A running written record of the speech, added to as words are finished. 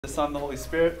The Son, the Holy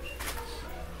Spirit,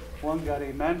 one God,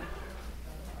 amen.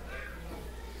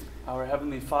 Our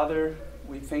Heavenly Father,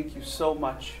 we thank you so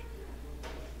much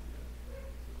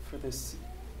for this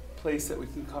place that we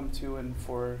can come to and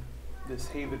for this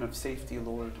haven of safety,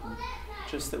 Lord. And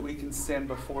just that we can stand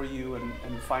before you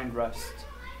and find rest.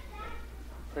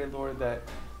 Pray, Lord, that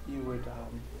you would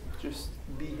just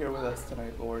be here with us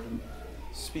tonight, Lord, and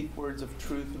speak words of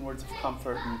truth and words of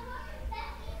comfort and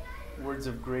words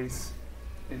of grace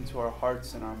into our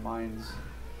hearts and our minds.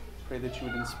 Pray that you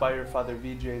would inspire Father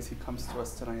Vijay as he comes to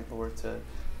us tonight, Lord, to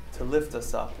lift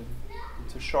us up and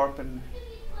to sharpen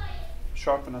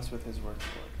us with his words,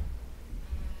 Lord.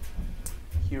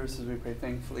 Hear us as we pray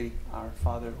thankfully. Our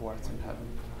Father who art in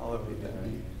heaven, hallowed be thy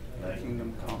name. Thy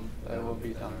kingdom come, thy will be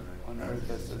done, on earth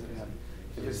as it is in heaven.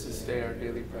 Give us this day our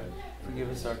daily bread.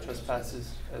 Forgive us our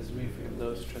trespasses, as we forgive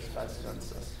those who trespass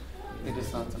against us. Lead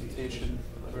us not into temptation,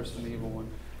 but deliver us from the evil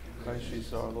one. Christ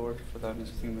Jesus our Lord, for thine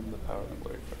is the kingdom, the power, and the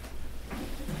glory forever.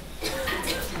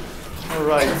 All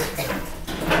right.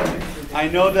 I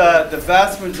know the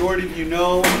vast majority of you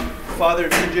know Father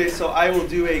Vijay, so I will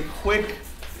do a quick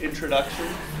introduction.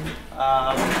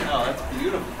 Oh, that's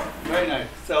beautiful. Very nice.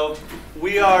 So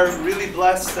we are really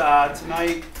blessed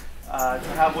tonight to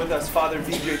have with us Father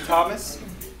Vijay Thomas.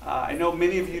 I know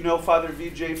many of you know Father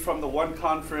Vijay from the One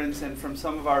Conference and from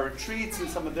some of our retreats and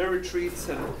some of their retreats.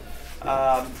 And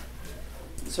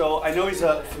so I know he's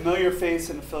a familiar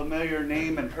face and a familiar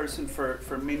name and person for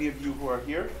many of you who are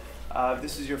here.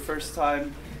 This is your first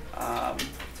time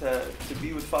to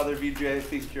be with Father Vijay. I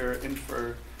think you're in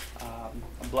for a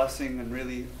blessing, and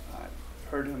really I've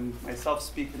heard him myself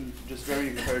speak and just very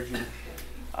encouraging.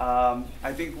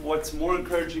 I think what's more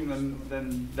encouraging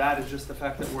than that is just the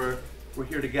fact that we're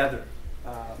here together.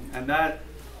 And that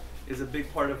is a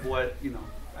big part of what,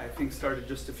 I think started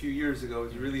just a few years ago,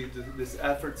 is really this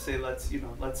effort to say,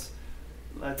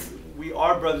 we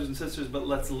are brothers and sisters, but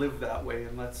let's live that way,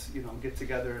 and let's, get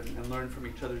together and learn from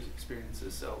each other's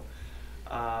experiences. So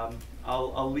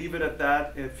I'll leave it at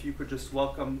that. If you could just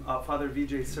welcome Father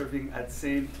Vijay, serving at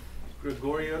St.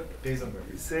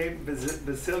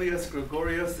 Basilius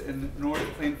Gregorius in North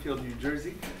Plainfield, New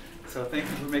Jersey. So thank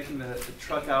you for making the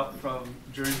truck out from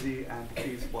Jersey, and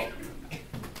please welcome him now.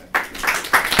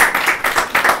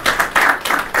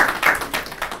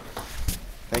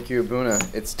 Thank you, Abuna.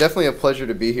 It's definitely a pleasure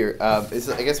to be here. It's,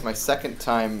 I guess, my second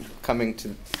time coming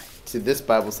to this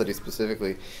Bible study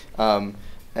specifically. And,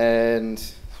 sorry,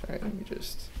 let me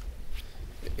just...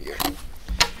 Here.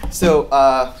 So,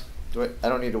 I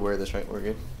don't need to wear this, right? We're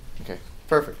good? Okay,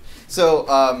 perfect. So,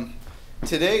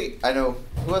 today, I know,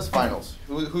 who has finals?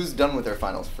 Who's done with their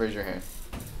finals? Raise your hand.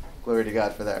 Glory to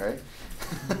God for that, right?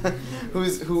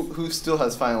 Who still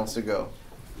has finals to go?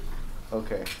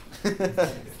 Okay.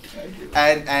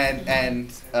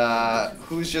 and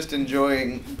who's just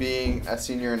enjoying being a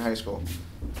senior in high school?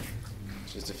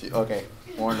 Just a few. Okay,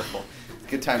 wonderful.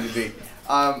 Good time to be.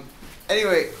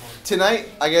 Anyway, tonight,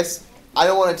 I guess I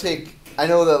don't want to take. I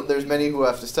know that there's many who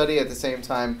have to study at the same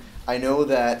time. I know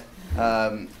that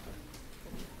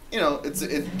it's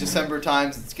December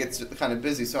times. It gets kind of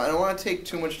busy, so I don't want to take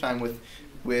too much time with.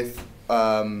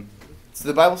 So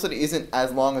the Bible study isn't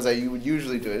as long as I would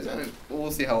usually do it.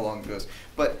 We'll see how long it goes.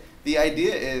 But the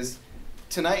idea is,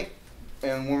 tonight,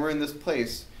 and when we're in this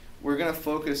place, we're going to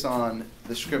focus on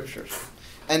the Scriptures.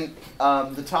 And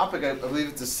the topic, I believe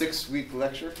it's a 6-week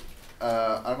lecture.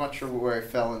 I'm not sure where I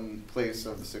fell in place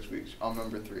of the 6 weeks. I'll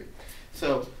remember 3.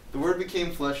 So the Word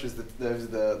Became Flesh is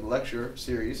the lecture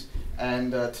series.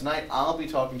 And tonight I'll be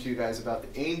talking to you guys about the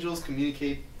angels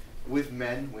communicate with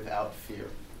men without fear.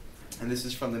 And this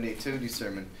is from the Nativity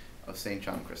Sermon of St.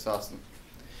 John Chrysostom.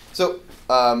 So,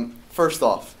 first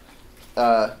off,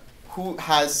 who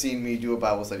has seen me do a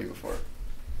Bible study before?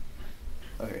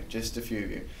 Okay, just a few of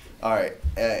you. All right.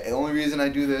 The only reason I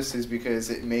do this is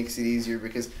because it makes it easier,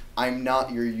 because I'm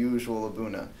not your usual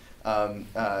Abuna.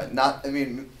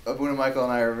 Abuna Michael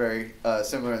and I are very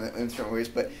similar in certain ways,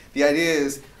 but the idea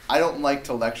is I don't like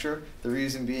to lecture. The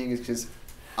reason being is because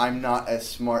I'm not as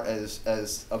smart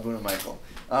as Abuna Michael.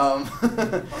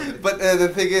 But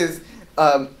the thing is,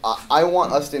 I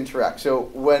want us to interact. So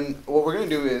what we're going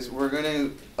to do is we're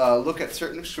going to look at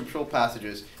certain scriptural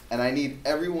passages, and I need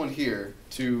everyone here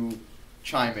to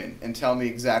chime in and tell me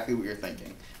exactly what you're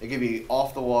thinking. It can be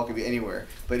off the wall, it can be anywhere,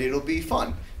 but it'll be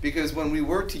fun, because when we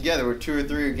work together, where 2 or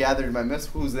 3 are gathered in my midst,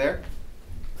 who's there?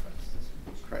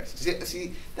 Christ.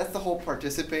 See, that's the whole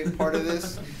participate part of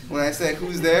this. When I say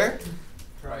who's there?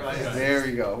 Christ. There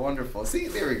we go. Wonderful. See,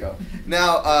 there we go.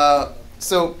 Now,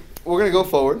 so we're going to go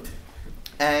forward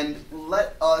and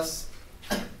let us.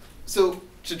 So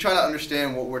to try to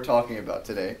understand what we're talking about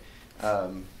today,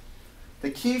 the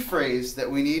key phrase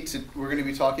that we're going to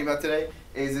be talking about today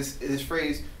is this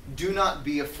phrase, do not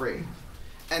be afraid.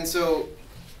 And so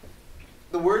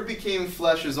the word became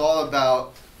flesh is all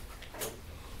about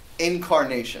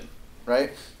incarnation,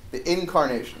 right? The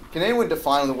incarnation. Can anyone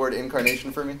define the word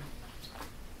incarnation for me?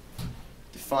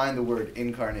 Define the word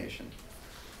incarnation.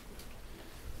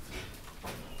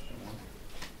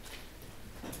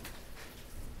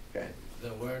 Okay.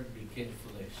 The word became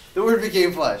flesh. The word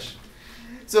became flesh.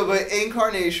 So, but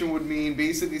incarnation would mean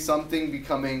basically something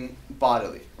becoming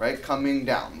bodily, right? Coming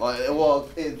down. Well,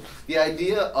 the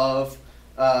idea of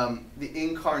the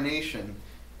incarnation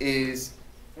is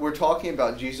we're talking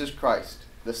about Jesus Christ,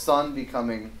 the Son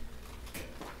becoming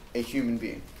a human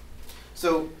being.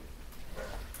 So,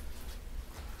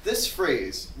 this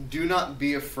phrase, do not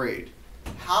be afraid,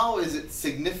 how is it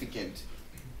significant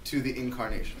to the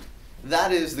incarnation?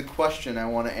 That is the question I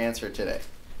want to answer today.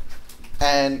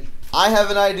 And I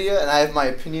have an idea, and I have my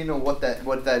opinion on what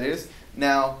that is.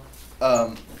 Now,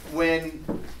 when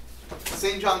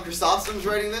St. John Chrysostom's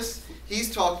writing this, he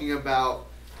was talking about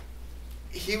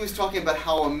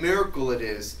how a miracle it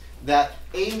is that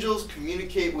angels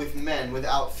communicate with men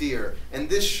without fear, and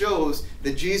this shows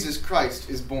that Jesus Christ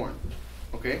is born.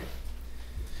 Okay?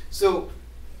 So,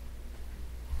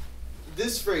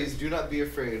 this phrase, do not be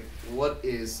afraid, what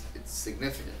is its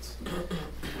significance?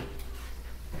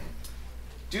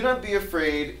 Do not be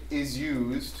afraid is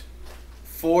used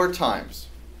 4 times,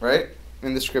 right,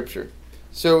 in the scripture.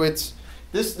 So it's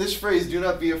this phrase, do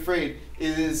not be afraid,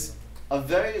 is a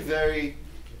very, very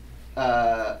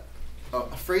a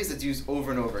phrase that's used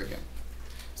over and over again.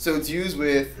 So it's used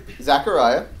with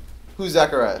Zechariah. Who's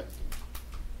Zechariah?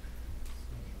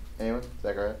 Anyone?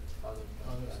 Zechariah?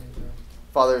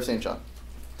 Father of St. John,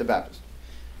 the Baptist.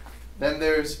 Then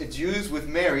it's used with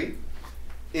Mary,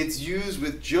 it's used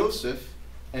with Joseph,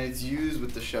 and it's used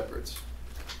with the shepherds.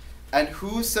 And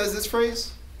who says this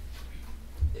phrase?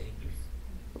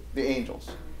 The angels.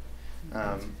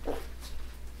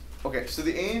 Okay, so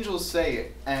the angels say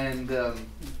it, and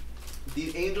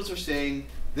the angels are saying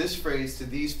this phrase to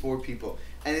these 4 people.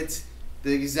 And it's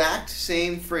the exact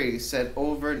same phrase said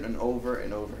over and over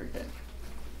and over again.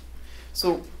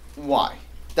 So why?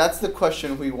 That's the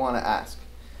question we want to ask.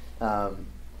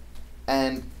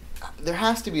 And there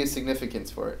has to be a significance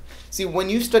for it. See, when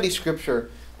you study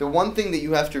Scripture, the one thing that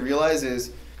you have to realize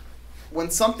is when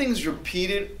something's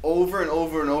repeated over and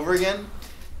over and over again,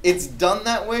 it's done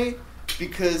that way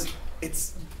because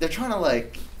they're trying to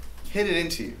hit it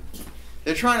into you.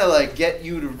 They're trying to get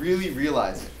you to really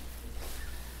realize it.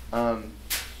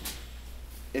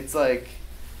 It's like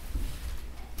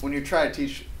when you're trying to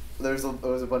teach. There was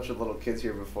a bunch of little kids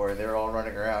here before, and they were all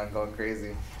running around going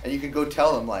crazy, and you could go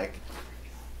tell them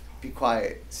be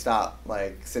quiet, stop,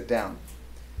 sit down.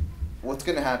 What's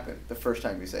going to happen the first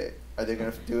time you say it? Are they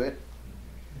going to do it?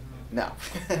 No.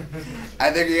 I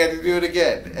think you have to do it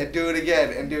again, and do it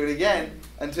again, and do it again,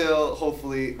 until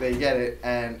hopefully they get it.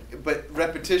 But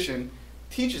repetition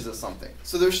teaches us something.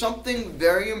 So there's something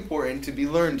very important to be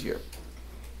learned here.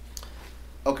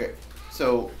 Okay,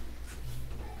 so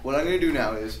what I'm going to do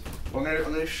now is I'm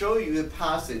going to show you the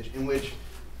passage in which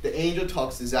the angel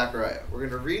talks to Zechariah. We're going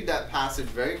to read that passage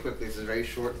very quickly. It's a very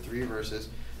short 3 verses.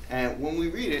 And when we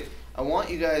read it, I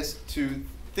want you guys to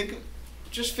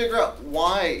just figure out,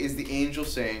 why is the angel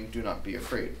saying, do not be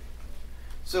afraid?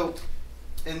 So,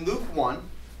 in Luke 1,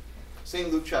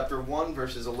 St. Luke chapter 1,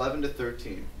 verses 11 to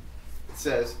 13, it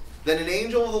says, Then an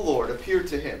angel of the Lord appeared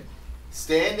to him,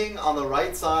 standing on the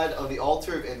right side of the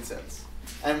altar of incense.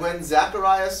 And when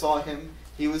Zechariah saw him,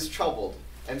 he was troubled,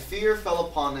 and fear fell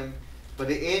upon him. But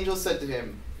the angel said to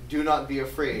him, Do not be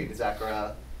afraid,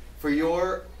 Zechariah, for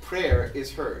your prayer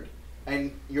is heard,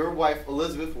 and your wife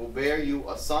Elizabeth will bear you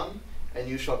a son, and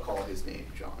you shall call his name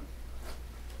John.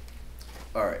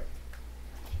 All right.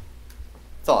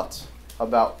 Thoughts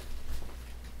about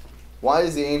why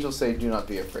does the angel say, do not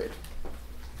be afraid?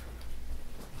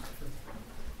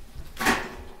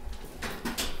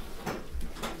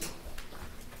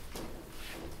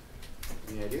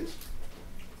 Any ideas?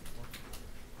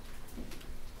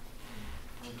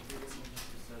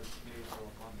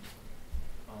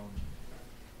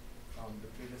 The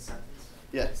previous sentence,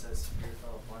 Yeah. it says fear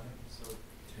fell upon him, so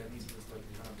that means he was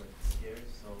kind of scared,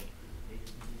 so maybe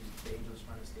the angel's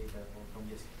trying to state that, well, don't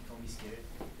be scared.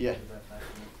 Yeah. That fact,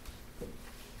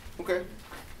 Okay.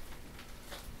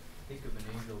 Think of an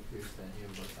angel appears to any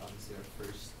of us, obviously the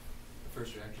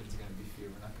first reaction is going to be fear.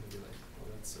 We're not going to be like, oh,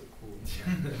 that's so cool.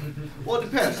 Well,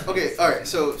 it depends. Okay, all right.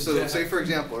 So say for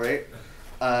example, right?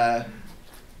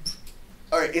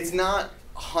 All right, it's not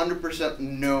 100%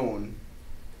 known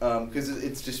because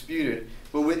it's disputed.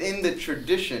 But within the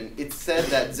tradition, it said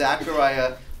that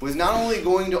Zechariah was not only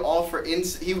going to offer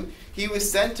he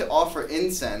was sent to offer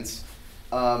incense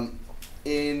at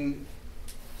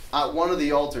one of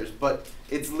the altars, but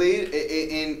it's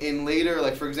in later,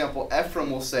 like for example, Ephraim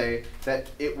will say that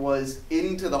it was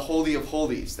into the Holy of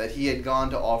Holies that he had gone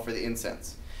to offer the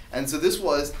incense. And so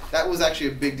that was actually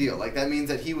a big deal. Like that means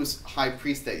that he was high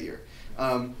priest that year.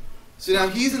 So now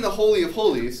he's in the Holy of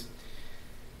Holies,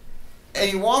 and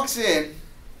he walks in,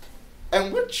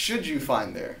 and what should you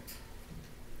find there?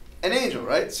 An angel,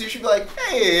 right? So you should be like,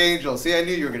 hey, angel, see, I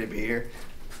knew you were going to be here.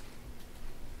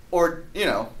 Or,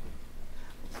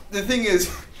 the thing is,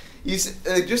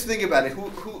 just think about it.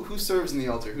 Who serves in the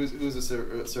altar? Who's a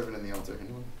servant in the altar?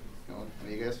 Anyone?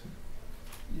 Any of you guys?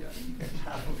 Yeah.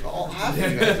 Half of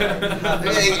you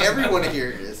guys. Everyone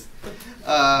here is.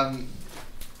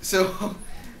 So,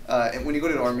 and when you go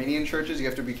to Armenian churches, you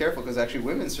have to be careful because actually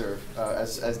women serve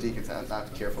as deacons.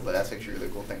 Not careful, but that's actually a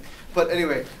really cool thing. But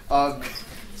anyway, a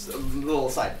little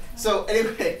aside. So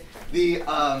anyway,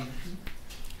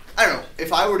 I don't know,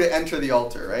 if I were to enter the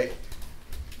altar, right?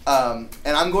 And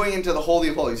I'm going into the Holy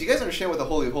of Holies. You guys understand what the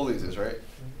Holy of Holies is, right?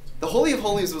 The Holy of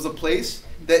Holies was a place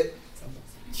that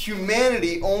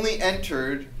humanity only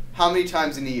entered how many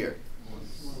times in a year?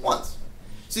 Once.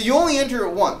 So you only enter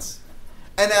it once.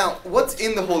 And now, what's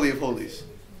in the Holy of Holies?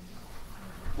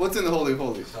 What's in the Holy of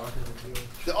Holies?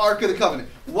 The Ark of the Covenant.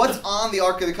 What's on the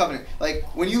Ark of the Covenant? Like,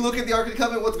 when you look at the Ark of the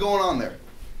Covenant, what's going on there?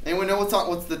 Anyone know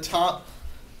what's the top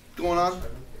going on?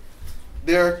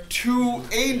 There are 2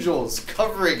 angels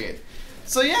covering it.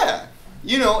 So yeah,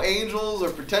 angels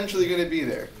are potentially going to be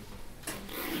there.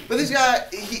 But this guy,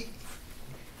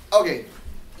 okay,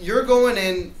 you're going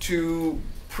in to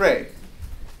pray.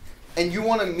 And you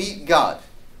want to meet God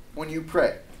when you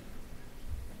pray.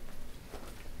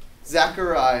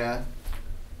 Zechariah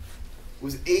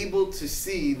was able to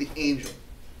see the angel.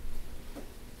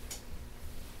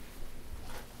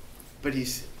 But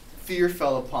fear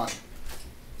fell upon him.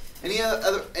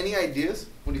 Any ideas?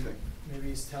 What do you think? Maybe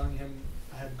he's telling him,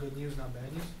 I have good news, not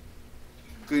bad news.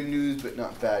 Good news, but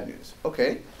not bad news.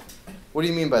 Okay. What do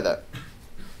you mean by that?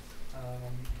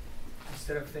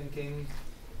 Instead of thinking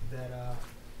that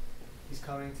he's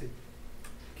coming to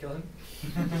kill him.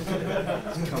 He's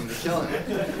coming to kill him.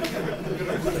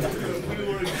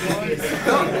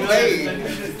 No way.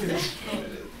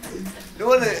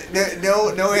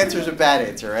 No answer's a bad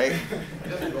answer, right?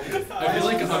 I feel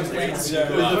like I'm way too.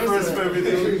 I'm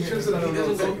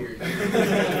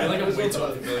way too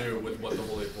unfamiliar with what the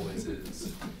Holy of Holies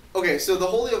is. Okay, so the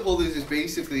Holy of Holies is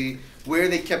basically where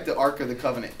they kept the Ark of the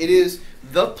Covenant. It is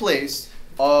the place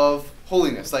of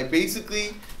holiness. Like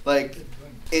basically,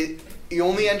 you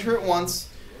only enter it once.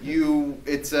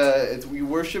 We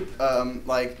worship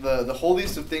like the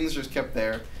holiest of things are kept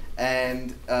there.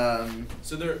 And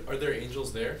so are there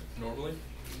angels there normally?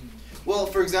 Well,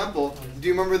 for example, do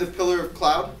you remember the pillar of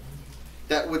cloud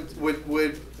that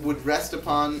would rest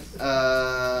upon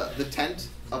the tent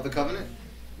of the covenant?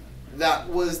 That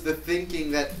was the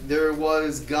thinking that there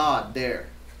was God there.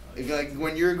 Like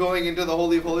when you're going into the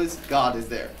Holy of Holies, God is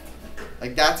there.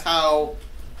 Like that's how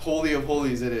Holy of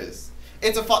Holies it is.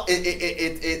 It's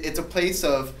a place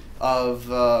of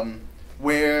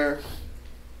where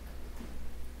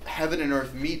heaven and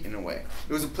earth meet in a way.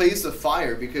 It was a place of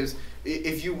fire because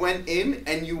if you went in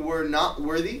and you were not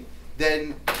worthy,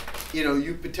 then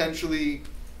you potentially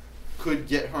could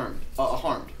get harmed.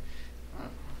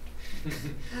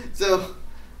 So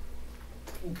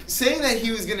saying that he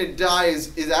was going to die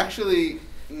is actually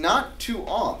not too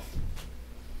off.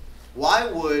 Why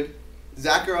would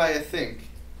Zechariah think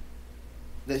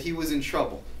that he was in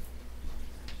trouble?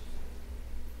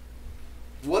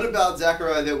 What about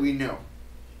Zechariah that we know?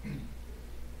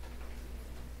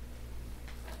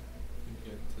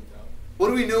 What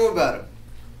do we know about him?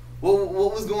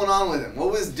 What was going on with him?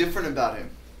 What was different about him?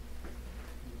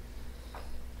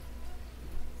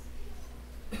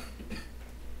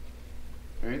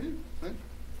 Anything?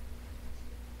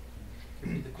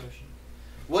 Repeat the question.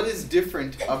 What is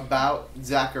different about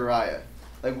Zechariah?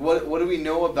 Like what do we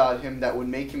know about him that would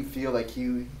make him feel like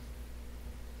he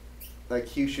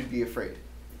should be afraid?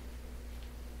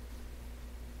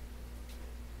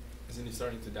 Isn't he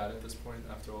starting to doubt at this point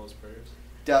after all his prayers?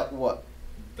 Doubt what?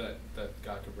 That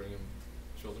God could bring him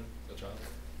children, a child.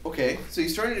 Okay, so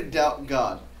he's starting to doubt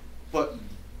God. But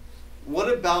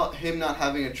what about him not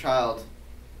having a child?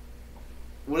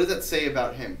 What does that say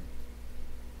about him?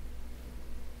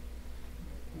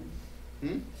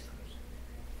 I'm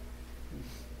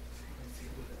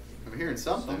hearing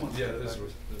something. Yeah, this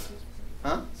is.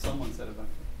 Huh? Someone said about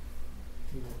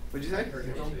What'd you say?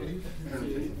 Don't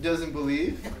believe. Doesn't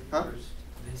believe? Huh?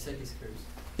 They said he's cursed.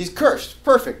 He's cursed.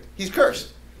 Perfect. He's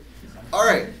cursed. All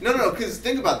right. No. Because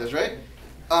think about this, right?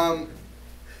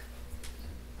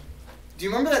 Do you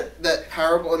remember that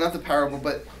parable? Not the parable,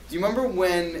 but do you remember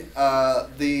when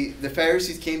the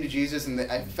Pharisees came to Jesus, and the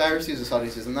Pharisees or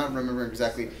Sadducees? I'm not remembering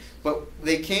exactly, but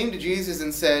they came to Jesus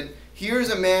and said, "Here's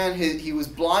a man. He was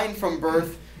blind from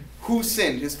birth. Who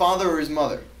sinned, his father or his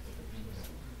mother?"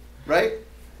 Right?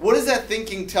 What does that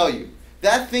thinking tell you?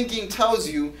 That thinking tells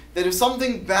you that if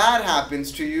something bad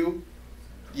happens to you,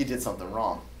 you did something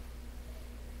wrong.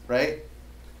 Right?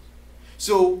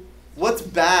 So, what's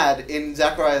bad in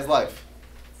Zechariah's life?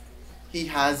 He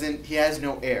has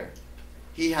no heir.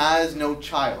 He has no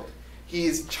child. He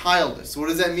is childless. What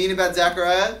does that mean about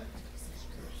Zechariah?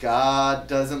 God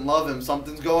doesn't love him.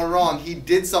 Something's going wrong. He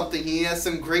did something. He has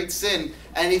some great sin.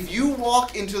 And if you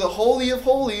walk into the Holy of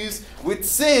Holies with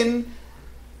sin,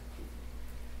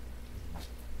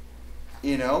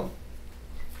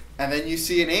 and then you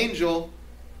see an angel,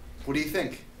 what do you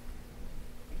think?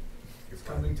 It's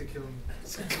coming to kill me.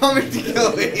 It's coming to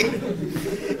kill me.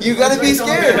 You gotta be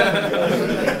scared.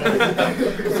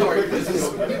 Sorry.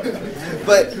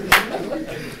 But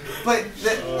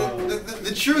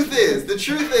the truth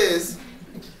is,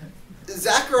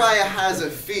 Zechariah has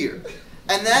a fear.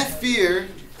 And that fear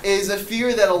is a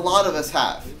fear that a lot of us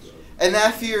have. And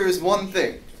that fear is one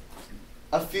thing.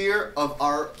 A fear of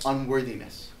our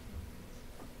unworthiness.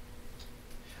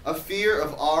 A fear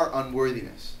of our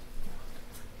unworthiness.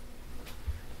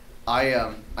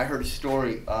 I heard a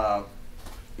story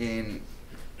in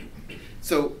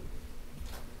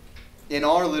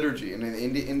our liturgy, in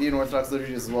the Indian Orthodox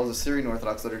liturgy as well as the Syrian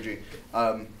Orthodox liturgy,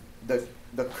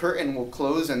 the curtain will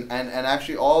close and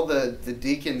actually all the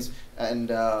deacons and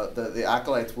the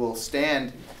acolytes will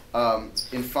stand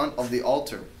in front of the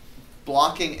altar,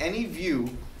 blocking any view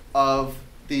of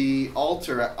the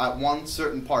altar at one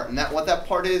certain part. And what that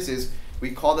part is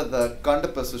we call it the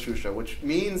Gandapa Sushusha, which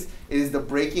means it is the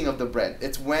breaking of the bread.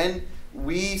 It's when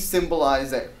we symbolize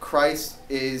that Christ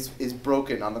is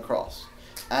broken on the cross.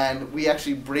 And we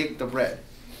actually break the bread.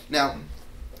 Now,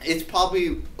 it's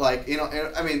probably like,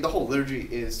 the whole liturgy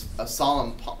is a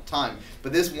solemn time.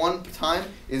 But this one time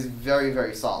is very,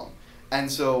 very solemn.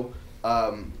 And so,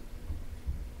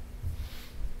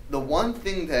 the one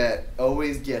thing that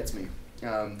always gets me,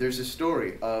 there's a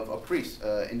story of a priest,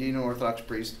 Indian Orthodox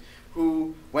priest,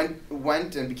 who went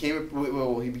and became a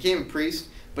priest,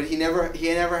 but he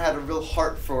never had a real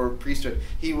heart for priesthood.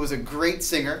 He was a great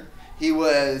singer. He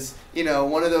was,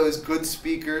 one of those good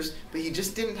speakers, but he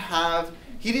just didn't care.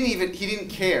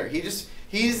 He just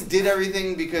did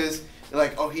everything because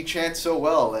he chants so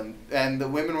well, and the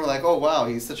women were like, oh wow,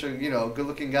 he's such a good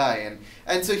looking guy,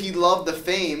 and so he loved the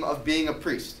fame of being a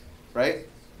priest, right?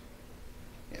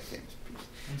 Yeah, famous priest.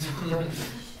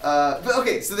 But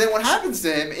okay, so then what happens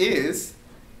to him is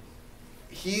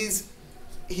he's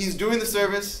doing the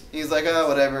service. He's like, oh,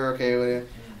 whatever, okay, whatever.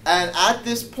 And at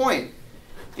this point,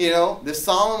 the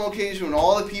solemn occasion when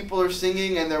all the people are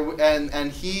singing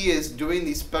and he is doing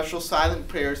these special silent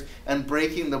prayers and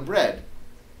breaking the bread.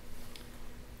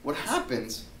 What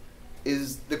happens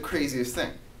is the craziest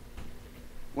thing.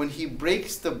 When he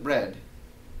breaks the bread,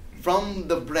 from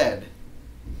the bread,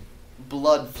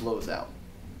 blood flows out.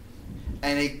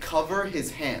 And it covers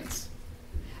his hands.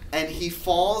 And he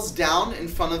falls down in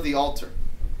front of the altar.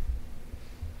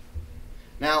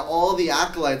 Now all the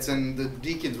acolytes and the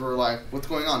deacons were like, what's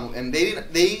going on? And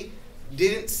they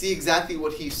didn't see exactly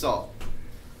what he saw.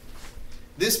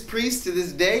 This priest to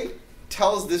this day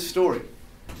tells this story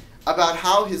about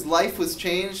how his life was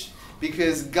changed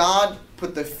because God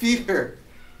put the fear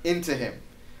into him.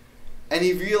 And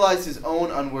he realized his own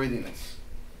unworthiness.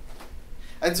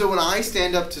 And so when I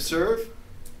stand up to serve,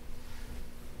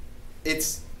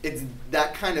 it's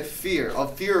that kind of fear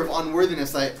of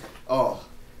unworthiness, like, oh,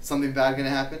 something bad going to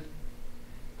happen?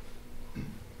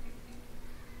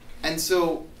 And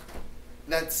so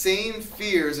that same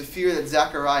fear is a fear that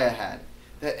Zechariah had.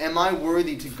 That am I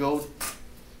worthy to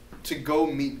go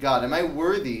meet God? Am I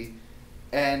worthy,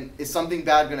 and is something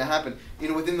bad going to happen?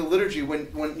 Within the liturgy,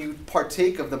 when you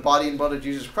partake of the body and blood of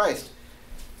Jesus Christ,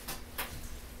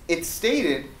 it's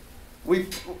stated we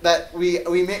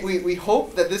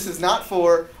hope that this is not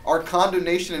for our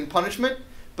condemnation and punishment,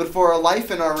 but for our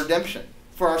life and our redemption,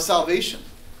 for our salvation.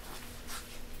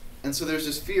 And so there's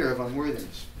this fear of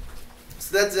unworthiness.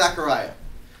 So that's Zechariah.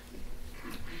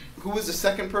 Who was the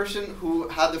second person who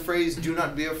had the phrase, do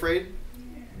not be afraid?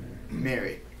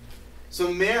 Mary.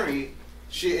 So Mary,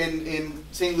 in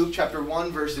St. Luke chapter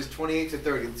 1, verses 28 to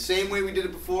 30. The same way we did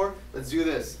it before, let's do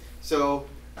this. So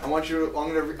I'm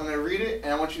gonna read it,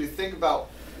 and I want you to think about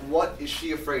what is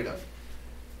she afraid of.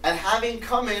 And having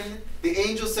come in, the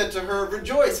angel said to her,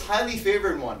 "Rejoice, highly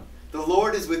favored one, the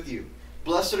Lord is with you.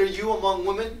 Blessed are you among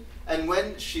women." And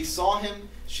when she saw him,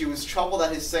 she was troubled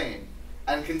at his saying,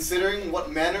 and considering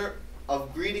what manner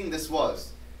of greeting this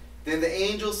was. Then the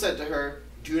angel said to her,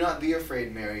 "Do not be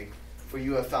afraid, Mary, for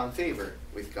you have found favor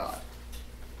with God."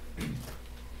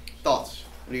 Thoughts?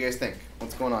 What do you guys think?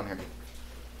 What's going on here?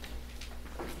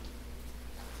 I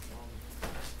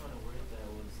just found a word that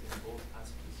was in both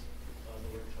passages, the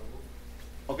word trouble.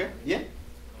 Okay, yeah. I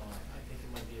think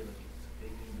it might be like they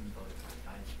didn't even go.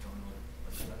 I don't know.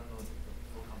 Like, I don't know the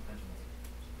full comprehension of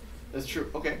it. That's true.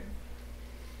 Okay.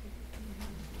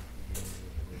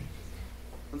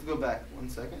 Let's go back 1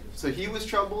 second. So he was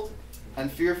troubled,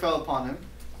 and fear fell upon him,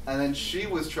 and then she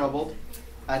was troubled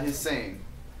at his saying.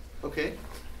 Okay.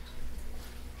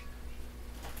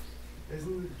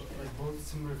 Isn't it like both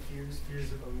similar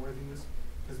fears of unworthiness?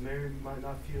 Because Mary might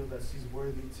not feel that she's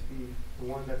worthy to be the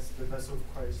one that's the vessel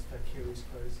of Christ, that carries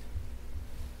Christ.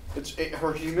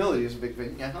 Her humility is a big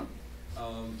thing. Yeah. Huh?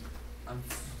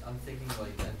 I'm thinking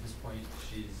like at this point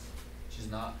she's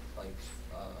not like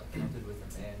counted with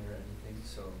a man or anything,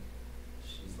 so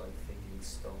she's like thinking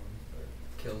stoned or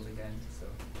killed again. So.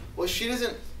 Well, she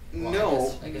doesn't Well,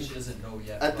 know. I guess she doesn't know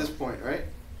yet. At this point, right?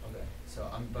 Okay. So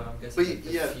I'm guessing like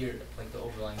the yeah. fear, like the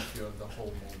overlying fear of the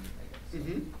whole moment, I guess.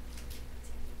 Mm-hmm.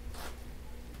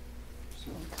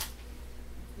 So,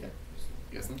 yeah.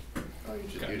 Yes. Oh, you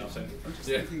should Got do nothing. I'm just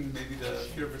Yeah. thinking maybe the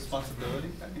fear of responsibility.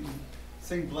 I mean,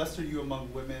 saying "Blessed are you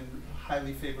among women,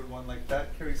 highly favored one," like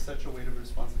that carries such a weight of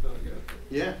responsibility,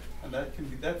 Yeah. and that can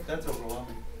be that's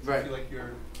overwhelming. Right. I feel like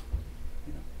you're,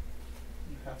 you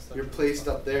have such. You're a placed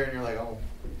up there, and you're like, oh,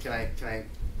 can I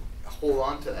hold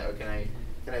on to that, or can I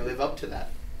live up to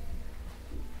that?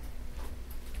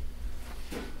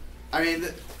 I mean,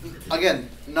 again,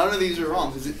 none of these are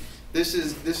wrong. This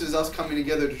is us coming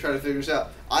together to try to figure this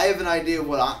out. I have an idea of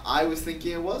what I was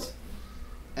thinking it was,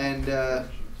 and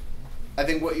I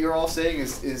think what you're all saying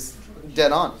is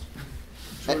dead on.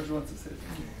 George wants to say.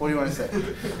 What do you want to say?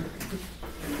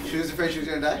 She was afraid she was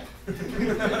going to die?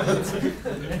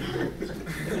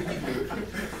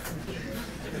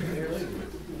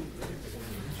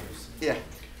 Yeah.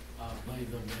 By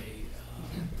the way,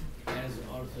 as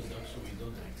Orthodox, we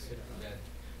don't accept that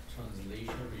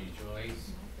translation, rejoice.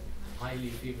 Highly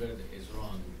favored is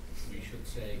wrong. We should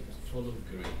say full of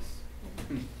grace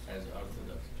as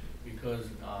Orthodox. Because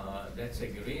that's a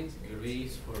great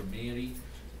grace for Mary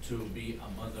to be a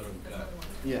mother of God.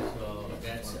 Yeah. So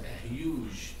that's a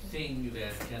huge thing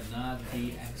that cannot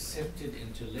be accepted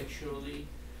intellectually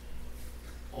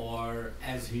or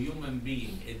as a human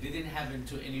being. It didn't happen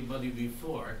to anybody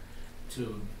before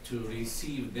to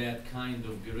receive that kind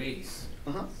of grace.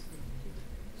 Uh-huh.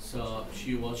 So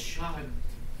she was shocked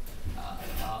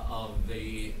of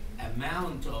the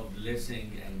amount of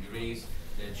blessing and grace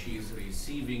that she is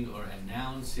receiving or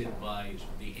announced it by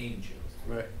the angel.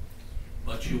 Right.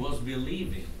 But she was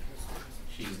believing.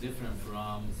 She's different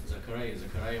from Zechariah.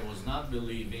 Zechariah was not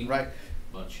believing, Right.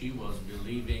 but she was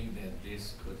believing that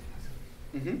this could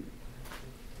happen.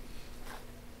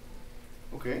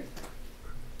 Mm-hmm. Okay.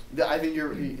 I think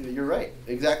you're right.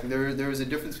 Exactly. There is a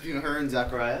difference between her and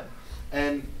Zechariah,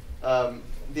 and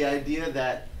the idea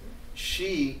that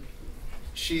she's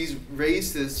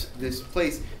raised this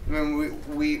place. I mean,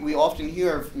 we often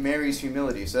hear of Mary's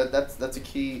humility, so that's a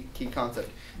key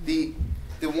concept. The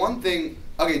one thing,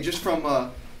 okay, just from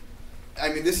I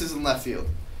mean, this is in left field,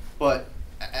 but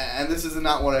and this is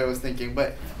not what I was thinking,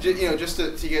 but just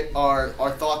to get our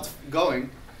thoughts going.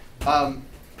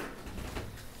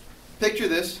 Picture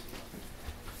this: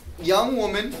 young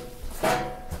woman,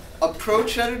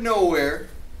 approached out of nowhere.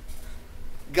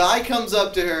 Guy comes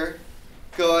up to her,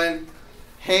 going,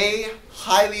 "Hey,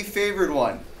 highly favored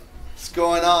one, what's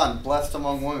going on? Blessed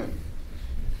among women."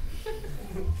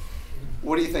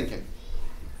 What are you thinking?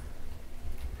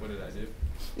 What did I do?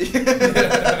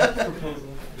 Proposal.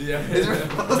 Yeah. Is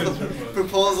it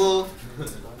proposal?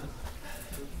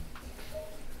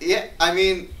 Yeah, I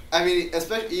mean,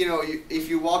 especially if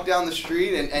you walk down the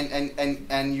street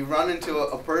and you run into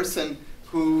a person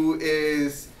who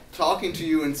is talking to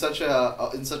you in such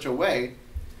a way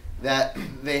that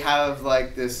they have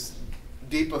like this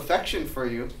deep affection for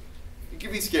you, it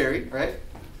can be scary, right?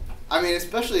 I mean,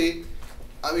 especially,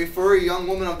 for a young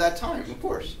woman of that time, of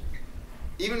course,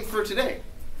 even for today.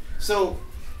 So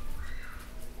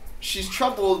she's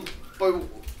troubled by,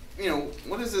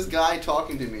 what is this guy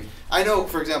talking to me? I know,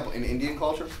 for example, in Indian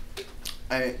culture,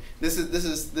 This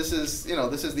is you know,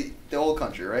 this is the old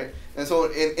country, right? And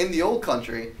so in the old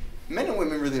country, men and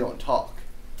women really don't talk.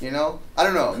 You know, I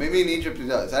don't know. Maybe in Egypt it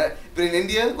does. But in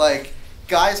India, like,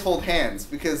 guys hold hands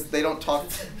because they don't talk.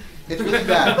 It's really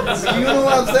bad. You know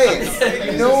what I'm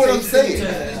saying? You know what I'm saying?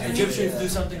 Egyptians do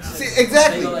something. See,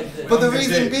 exactly. But the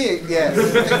reason being, yeah,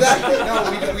 exactly.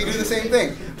 No, we do the same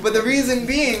thing. But the reason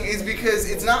being is because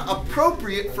it's not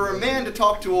appropriate for a man to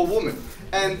talk to a woman.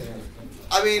 And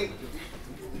I mean,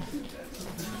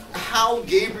 how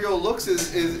Gabriel looks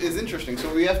is interesting.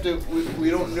 So we have to we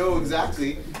don't know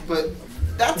exactly, but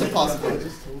that's a possibility.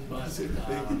 But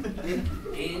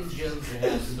angels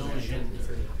have no gender.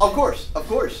 Of course.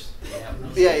 They have no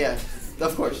Yeah,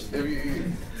 of course.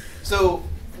 So,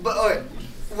 but okay,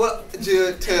 what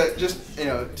to just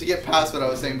to get past what I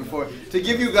was saying before, to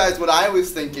give you guys what I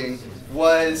was thinking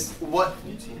was what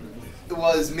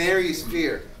was Mary's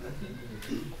fear.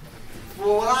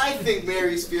 Well, what I think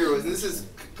Mary's fear was, and this is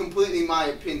completely my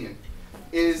opinion,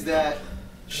 is that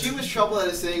she was troubled at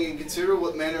his saying, and consider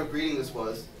what manner of greeting this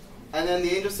was. And then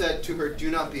the angel said to her, "Do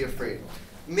not be afraid."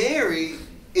 Mary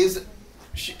is,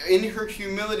 in her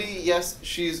humility, yes,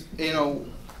 she's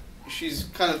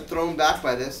kind of thrown back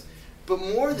by this, but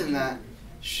more than that,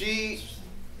 she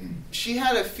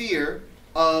had a fear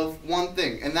of one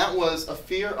thing, and that was a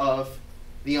fear of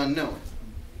the unknown.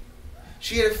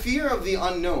 She had a fear of the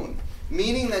unknown,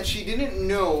 meaning that she didn't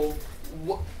know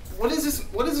what is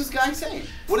this guy saying?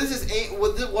 What is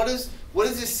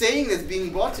this saying that's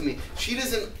being brought to me? She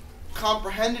doesn't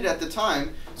comprehend it at the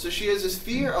time, so she has this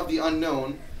fear of the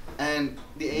unknown, and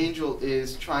the angel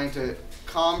is trying to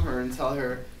calm her and tell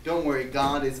her, "Don't worry,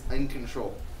 God is in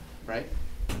control." Right?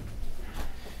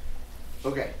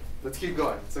 Okay, let's keep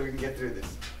going so we can get through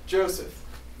this. Joseph,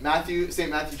 St.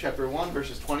 Matthew chapter 1,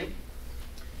 verses 20.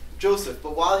 Joseph,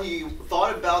 but while he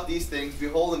thought about these things,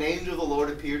 behold, an angel of the Lord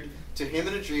appeared to him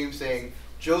in a dream, saying,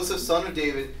 "Joseph, son of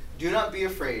David, do not be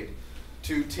afraid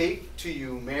to take to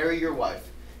you Mary your wife,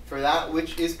 for that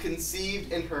which is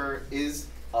conceived in her is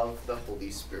of the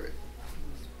Holy Spirit."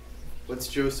 What's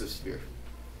Joseph's fear?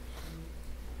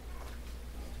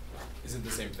 Is it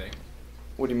the same thing?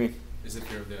 What do you mean? Is it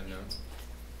fear of the unknown?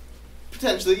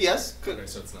 Potentially, yes. Okay,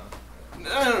 so it's not.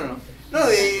 No. No,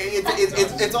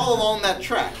 it's all along that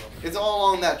track. It's all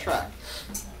along that track.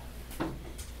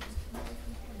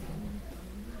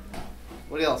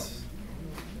 What else?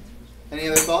 Any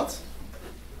other thoughts?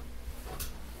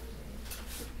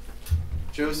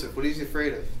 Joseph, what is he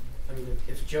afraid of? I mean,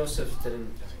 if Joseph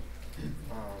didn't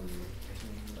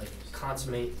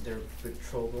consummate their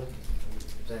betrothal,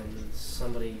 then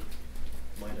somebody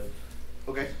might have.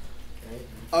 Okay. Right?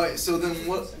 All right. So then,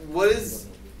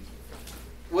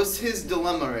 what's his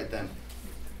dilemma right then?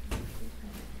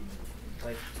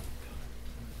 Like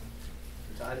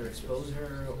to either expose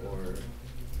her or,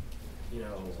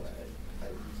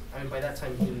 I mean, by that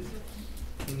time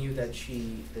he knew that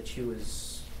she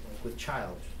was with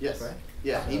child. Yes. Correct?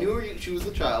 Yeah, he knew she was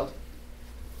a child.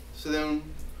 So then,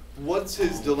 what's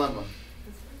his dilemma?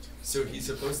 So he's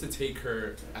supposed to take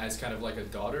her as kind of like a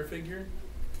daughter figure,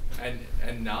 and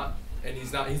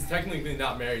he's technically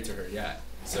not married to her yet.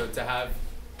 So to have,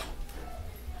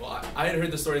 well, I had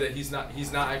heard the story that he's not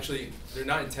actually, they're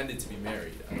not intended to be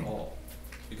married at all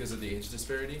because of the age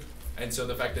disparity. And so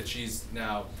the fact that she's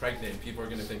now pregnant, people are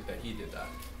going to think that he did that.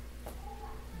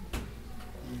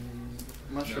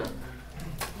 I'm not sure.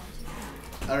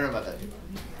 I don't know about that.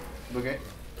 Okay.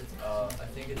 I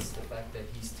think it's the fact that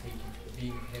he's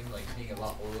being a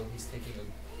lot older, he's taking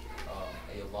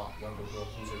a lot younger girl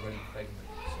who's already pregnant.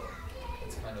 So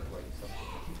it's kind of like something.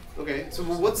 Okay, so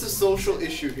what's the social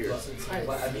issue here?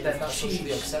 But I mean, that's not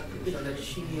socially accepted. That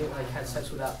she had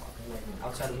sex without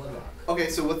outside of wedlock. Okay,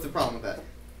 so what's the problem with that?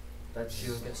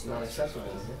 That's not acceptable.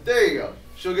 Isn't it? There you go.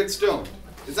 She'll get stoned.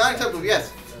 It's not acceptable.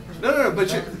 Yes. No.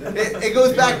 But it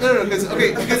goes back. No. Because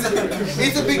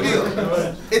it's a big deal.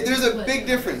 There's a big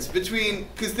difference between.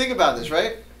 Because think about this,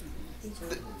 right?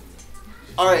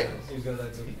 All right.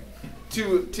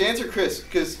 To answer Chris,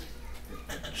 because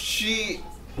she's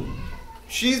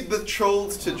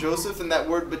betrothed to Joseph, and that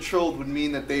word betrothed would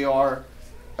mean that they are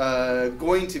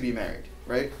going to be married,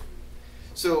 right?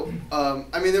 So,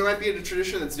 I mean, there might be a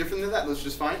tradition that's different than that. That's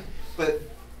just fine. But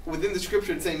within the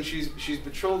scripture, it's saying she's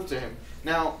betrothed to him.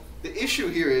 Now, the issue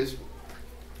here is,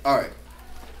 all right.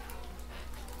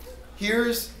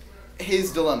 Here's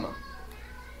his dilemma.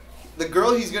 The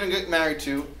girl he's going to get married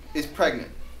to is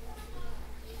pregnant.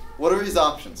 What are his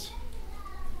options?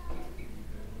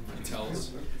 He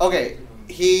tells. Okay,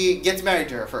 he gets married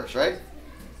to her first, right?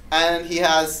 And he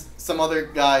has some other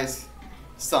guy's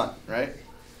son, right?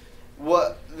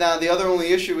 Now the other only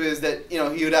issue is that he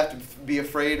would have to be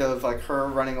afraid of like her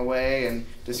running away and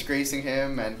disgracing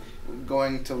him and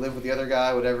going to live with the other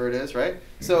guy, whatever it is, right?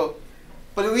 So,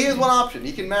 but he has one option.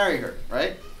 He can marry her,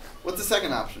 right? What's the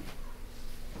second option?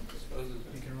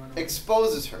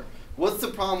 Exposes her. What's the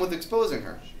problem with exposing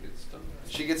her?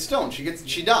 She gets stoned.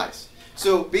 She dies.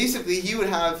 So basically, he would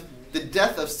have the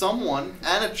death of someone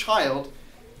and a child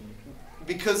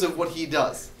because of what he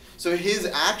does. So his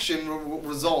action will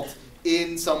result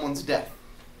in someone's death.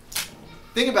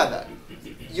 Think about that.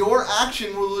 Your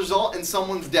action will result in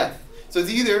someone's death. So it's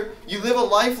either you live a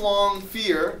lifelong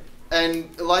fear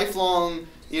and lifelong,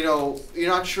 you're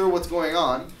not sure what's going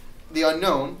on, the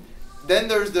unknown. Then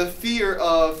there's the fear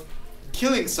of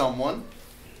killing someone.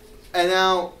 And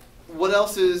now, what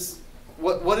is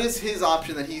his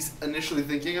option that he's initially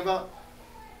thinking about?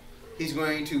 He's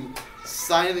going to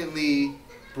silently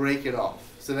break it off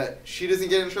so that she doesn't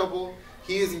get in trouble,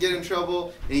 he doesn't get in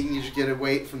trouble, and he can just get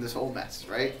away from this whole mess,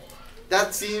 right?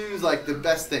 That seems like the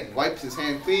best thing. Wipes his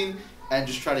hand clean and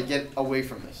just try to get away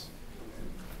from this.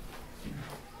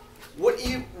 What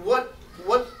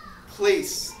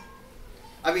place?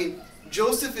 I mean,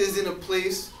 Joseph is in a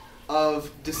place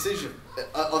of decision,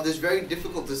 of this very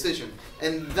difficult decision,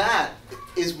 and that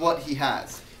is what he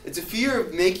has. It's a fear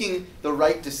of making the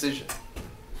right decision,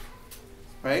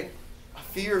 right? A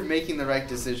fear of making the right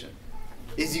decision.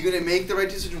 Is he going to make the right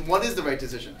decision? What is the right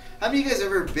decision? How many of you guys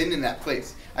ever been in that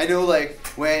place? I know, like,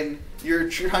 when you're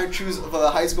trying to choose the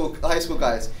high school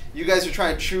guys, you guys are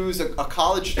trying to choose a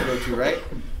college to go to, right?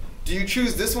 Do you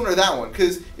choose this one or that one?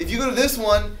 Because if you go to this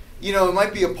one, it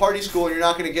might be a party school and you're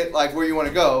not going to get like where you want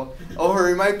to go, or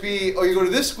you go to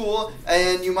this school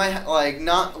and you might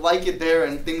not like it there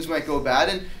and things might go bad,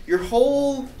 and your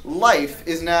whole life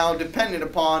is now dependent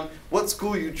upon what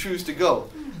school you choose to go,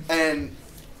 and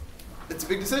it's a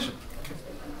big decision.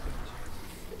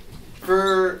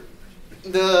 For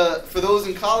those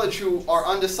in college who are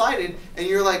undecided and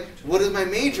you're like, what is my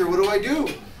major? What do I do?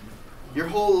 Your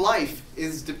whole life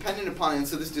is dependent upon it, and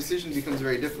so this decision becomes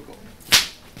very difficult.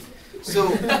 So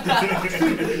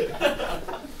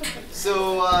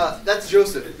that's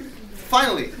Joseph.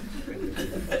 Finally,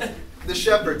 the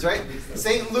shepherds, right?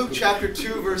 St. Luke chapter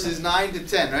 2, verses 9 to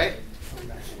 10, right?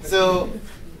 So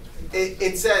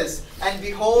it says, "And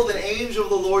behold, an angel of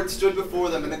the Lord stood before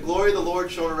them, and the glory of the Lord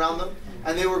shone around them,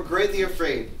 and they were greatly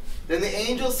afraid. Then the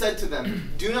angel said to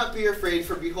them, 'Do not be afraid,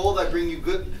 for behold, I bring you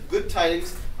good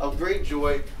tidings of great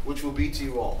joy, which will be to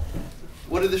you all.'"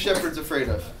 What are the shepherds afraid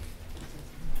of?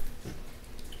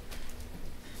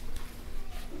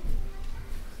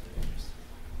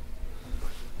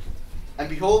 "And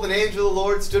behold, an angel of the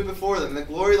Lord stood before them, and the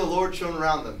glory of the Lord shone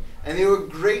around them, and they were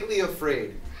greatly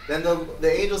afraid. Then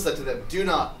the angel said to them, 'Do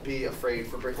not be afraid,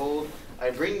 for behold,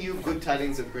 I bring you good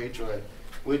tidings of great joy,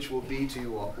 which will be to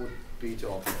you all, will be to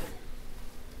all people.'"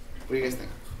 What do you guys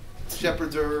think?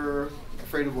 Shepherds are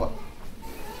afraid of what?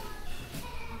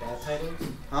 Bad tidings?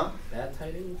 Huh? Bad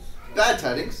tidings? Bad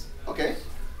tidings. Okay.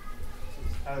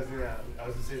 I was gonna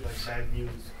say like bad news,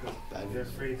 because Bad they're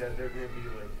news. afraid that they're gonna be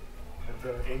like that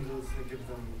the angels give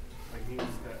them like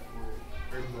news that will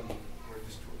bring them or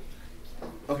destroy.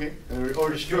 Okay. Or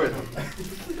destroy them.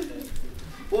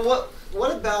 Well,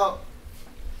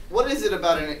 what is it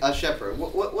about a shepherd?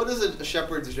 What is a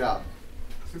shepherd's job?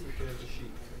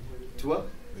 To what?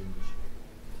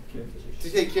 To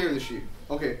take care of the sheep.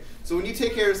 Okay. So when you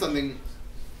take care of something,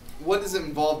 what is it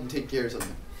involved in taking care of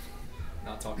something?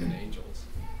 Not talking to angels.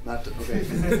 Okay.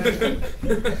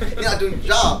 You're not doing the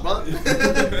job, huh?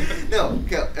 No.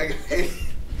 Okay.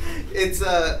 It's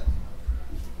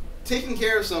taking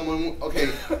care of someone. Okay.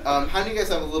 How many of you guys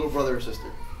have a little brother or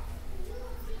sister?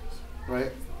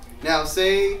 Right. Now,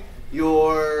 say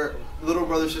your little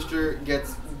brother or sister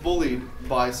gets bullied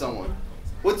by someone.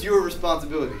 What's your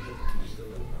responsibility?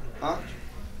 Huh?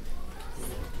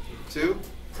 To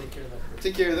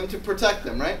take care of them, to protect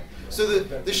them, right? So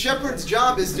the shepherd's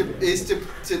job is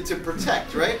to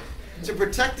protect, right? To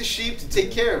protect the sheep, to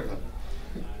take care of them.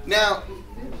 Now,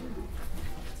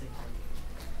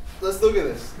 let's look at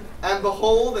this. "And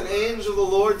behold, an angel of the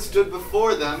Lord stood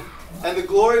before them, and the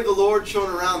glory of the Lord shone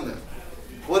around them."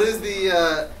 What is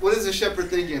the shepherd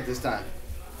thinking at this time?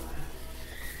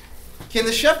 Can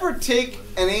the shepherd take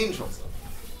an angel?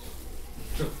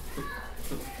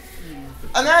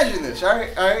 Imagine this, all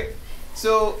right?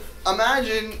 So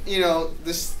imagine,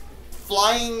 this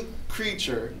flying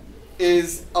creature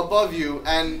is above you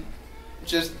and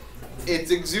just,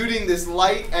 it's exuding this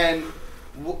light, and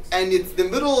it's the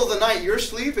middle of the night, you're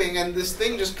sleeping, and this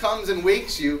thing just comes and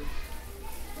wakes you.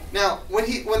 Now, when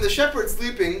the shepherd's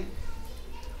sleeping,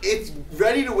 it's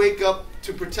ready to wake up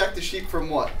to protect the sheep from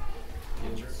what?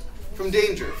 From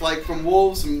danger, like from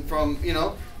wolves, from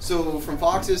so from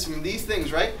foxes, from these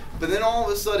things, right? But then all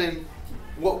of a sudden,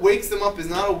 what wakes them up is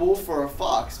not a wolf or a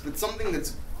fox, but something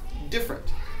that's different.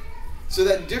 So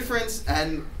that difference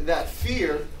and that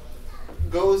fear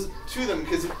goes to them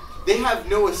because they have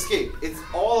no escape. It's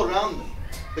all around them.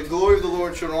 The glory of the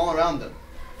Lord shone all around them.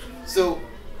 So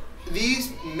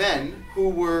these men who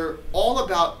were all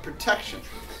about protection,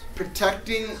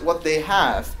 protecting what they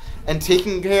have and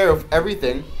taking care of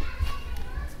everything,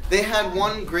 they had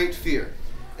one great fear.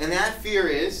 And that fear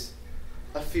is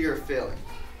a fear of failing.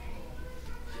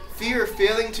 Fear of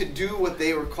failing to do what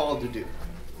they were called to do.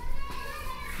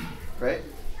 Right?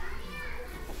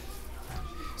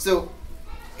 So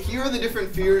here are the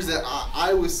different fears that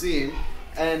I was seeing.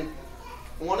 And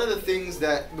one of the things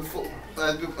that, before,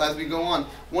 as we go on,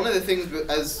 one of the things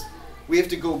as we have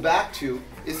to go back to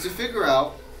is to figure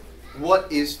out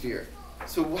what is fear.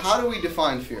 So how do we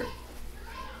define fear?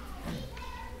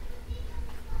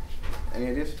 Any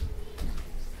ideas?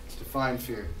 Define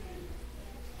fear.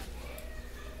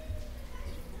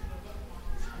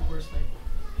 Worst nightmare.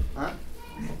 Huh?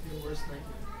 Your worst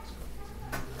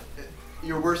nightmare.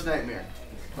 Your worst nightmare.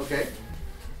 Okay.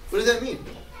 What does that mean?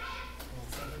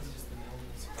 Sometimes it's just an element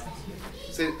of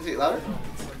surprise. Say it louder.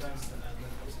 Sometimes it's an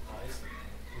element of surprise.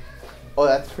 Oh,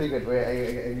 that's pretty good. Wait, I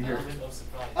hear. Element of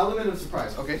surprise. Element of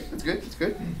surprise. Okay, that's good. That's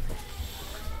good.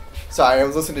 Sorry, I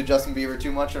was listening to Justin Bieber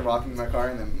too much and rocking in my car,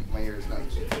 and then my ears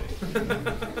nuts.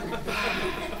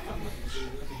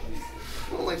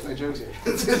 No one likes my jokes here.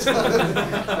 All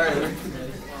right.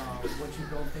 What you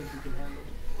don't think you can handle.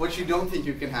 What you don't think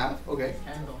you can have. Okay.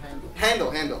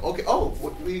 Handle. Okay. Oh,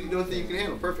 what you don't think you can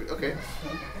handle. Perfect. Okay.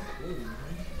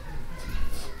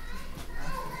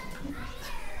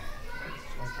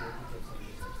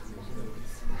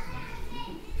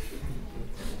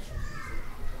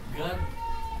 God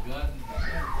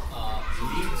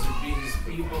leads his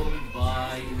people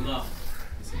by love.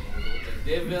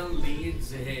 The devil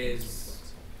leads his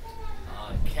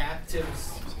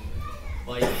captives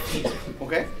by fear.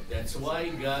 Okay. That's why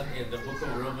God in the book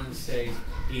of Romans says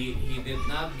he did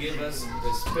not give us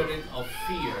the spirit of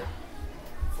fear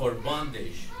for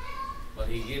bondage, but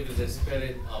he gave us the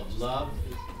spirit of love,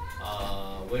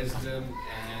 wisdom,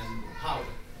 and power.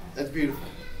 That's beautiful.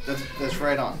 That's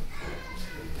right on.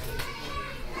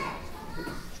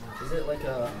 Is it like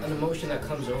an emotion that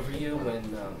comes over you when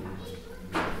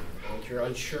like you're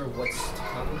unsure of what's to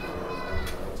come?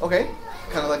 Okay.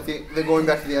 Kind of like the going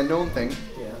back to the unknown thing.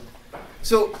 Yeah.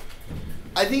 So,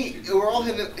 I think we're all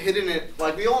hitting it,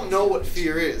 like we all know what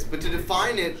fear is, but to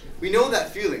define it, we know that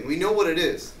feeling, we know what it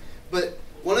is. But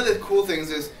one of the cool things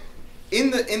is, in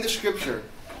the scripture,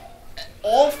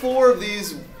 all four of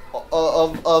these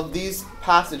of these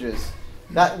passages,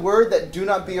 that word that do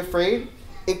not be afraid,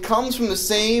 it comes from it's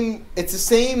the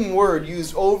same word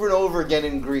used over and over again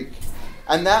in Greek.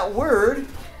 And that word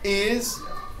is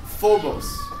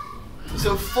phobos.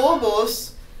 So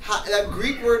phobos, that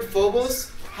Greek word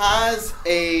phobos, has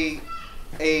a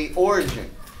origin.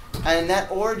 And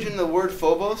that origin, the word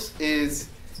phobos, it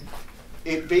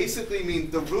basically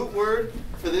means, the root word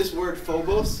for this word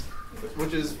phobos,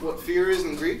 which is what fear is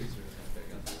in Greek,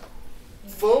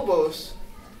 phobos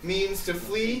means to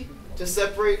flee, to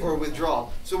separate, or withdraw.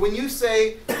 So when you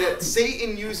say that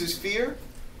Satan uses fear,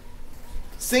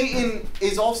 Satan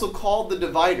is also called the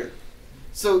divider.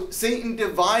 So Satan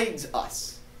divides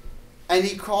us, and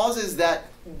he causes that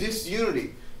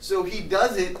disunity. So he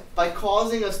does it by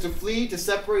causing us to flee, to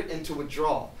separate, and to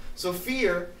withdraw. So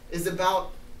fear is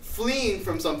about fleeing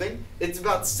from something. It's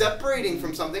about separating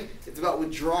from something. It's about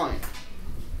withdrawing.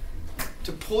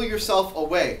 To pull yourself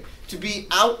away. To be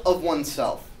out of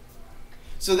oneself.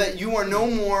 So that you are no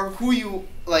more who you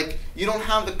don't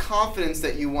have the confidence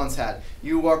that you once had.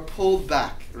 You are pulled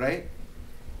back, right?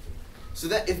 So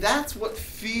that if that's what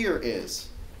fear is,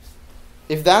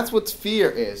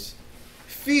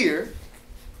 fear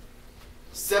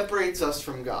separates us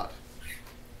from God.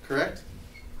 Correct?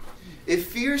 If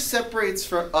fear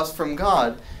separates us from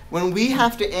God, when we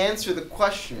have to answer the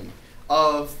question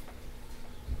of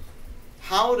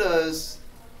how does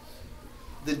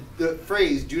the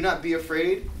phrase, do not be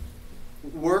afraid,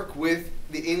 work with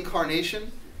the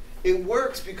incarnation? It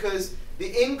works because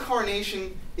the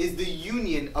incarnation is the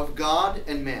union of God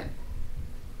and man.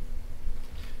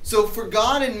 So for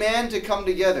God and man to come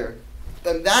together,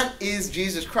 then that is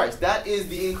Jesus Christ. That is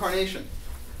the incarnation.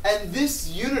 And this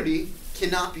unity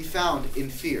cannot be found in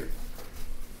fear.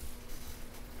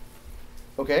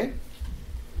 Okay?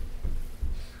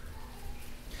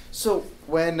 So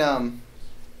when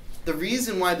the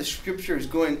reason why the scripture is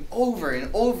going over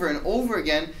and over and over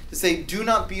again to say, do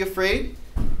not be afraid,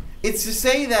 it's to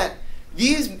say that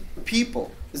these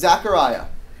people, Zechariah,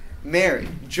 Mary,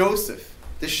 Joseph,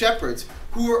 the shepherds,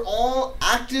 who were all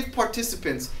active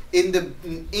participants in the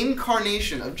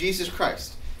incarnation of Jesus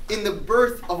Christ, in the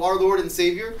birth of our Lord and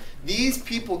Savior, these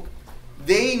people,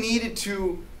 they needed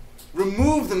to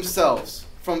remove themselves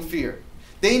from fear.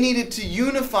 They needed to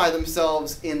unify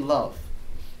themselves in love.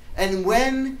 And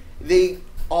when they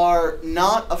are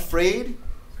not afraid,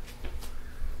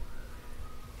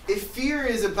 if fear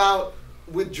is about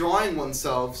withdrawing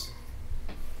oneself,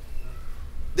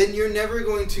 then you're never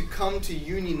going to come to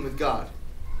union with God.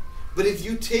 But if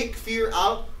you take fear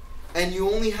out and you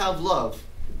only have love,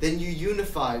 then you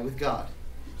unify with God.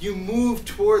 You move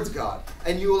towards God,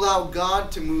 and you allow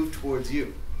God to move towards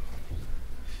you.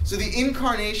 So the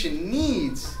incarnation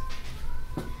needs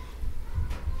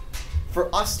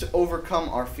for us to overcome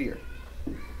our fear.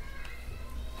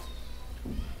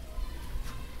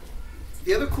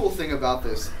 The other cool thing about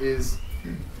this is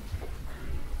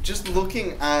just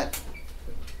looking at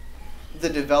the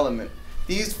development.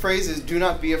 These phrases, do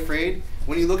not be afraid,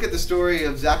 when you look at the story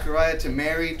of Zechariah to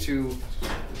Mary to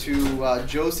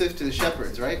Joseph to the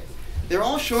shepherds, right? They're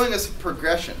all showing us a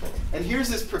progression. And here's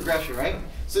this progression, right?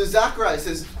 So Zechariah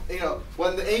says,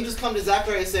 when the angels come to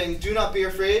Zechariah saying, do not be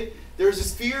afraid, there's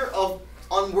this fear of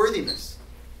unworthiness.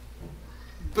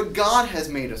 But God has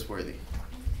made us worthy.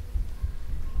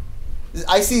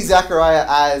 I see Zechariah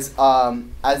as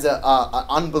an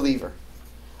unbeliever.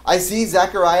 I see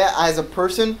Zechariah as a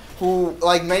person who,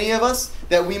 like many of us,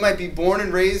 that we might be born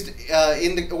and raised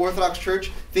in the Orthodox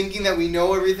Church, thinking that we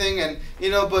know everything, and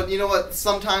but you know what?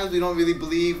 Sometimes we don't really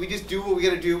believe. We just do what we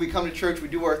got to do. We come to church, we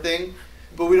do our thing,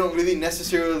 but we don't really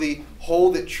necessarily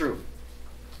hold it true.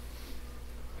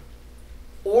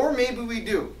 Or maybe we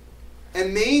do,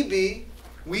 and maybe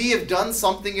we have done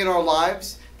something in our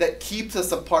lives that keeps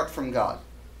us apart from God.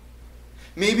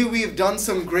 Maybe we have done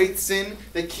some great sin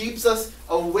that keeps us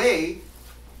away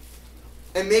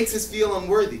and makes us feel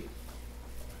unworthy.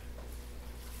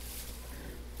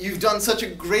 You've done such a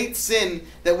great sin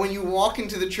that when you walk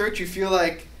into the church, you feel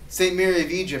like St. Mary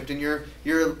of Egypt, and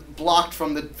you're blocked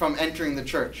from entering the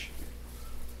church.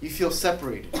 You feel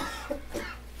separated.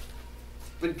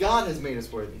 But God has made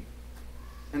us worthy.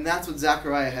 And that's what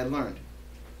Zechariah had learned.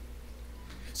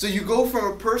 So you go from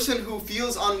a person who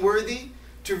feels unworthy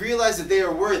to realize that they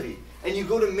are worthy. And you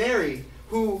go to Mary,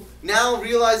 who now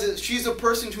realizes she's a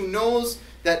person who knows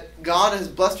that God has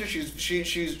blessed her.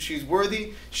 She's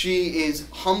worthy. She is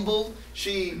humble.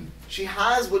 She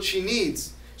has what she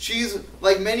needs. She's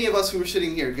like many of us who are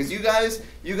sitting here, because you guys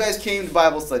came to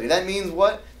Bible study. That means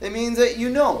what? That means that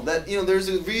that there's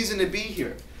a reason to be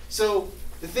here. So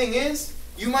the thing is,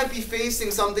 you might be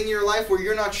facing something in your life where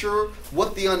you're not sure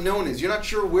what the unknown is. You're not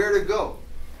sure where to go.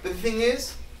 But the thing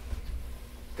is,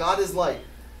 God is light.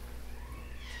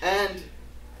 And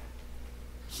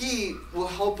He will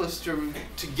help us to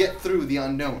get through the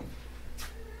unknown.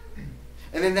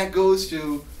 And then that goes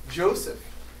to Joseph.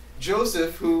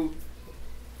 Joseph, who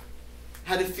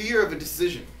had a fear of a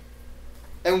decision.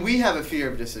 And we have a fear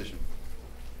of a decision.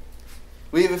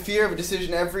 We have a fear of a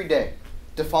decision every day.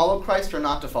 To follow Christ or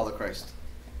not to follow Christ.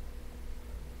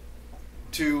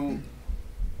 To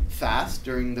fast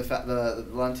during the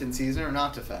Lenten season or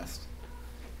not to fast.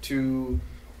 To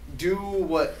do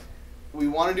what we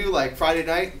want to do, like Friday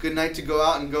night, good night to go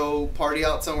out and go party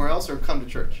out somewhere else, or come to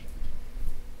church.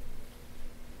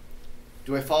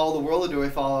 Do I follow the world or do I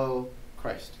follow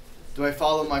Christ? Do I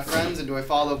follow my friends and do I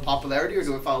follow popularity or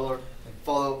do I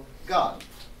follow God?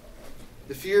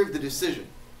 The fear of the decision.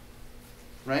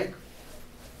 Right?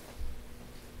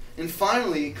 And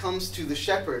finally, it comes to the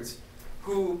shepherds,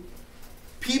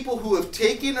 people who have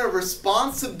taken a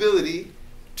responsibility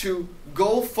to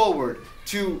go forward,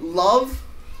 to love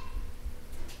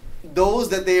those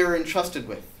that they are entrusted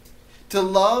with, to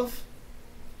love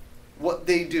what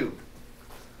they do.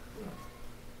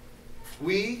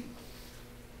 We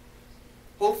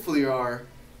hopefully are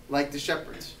like the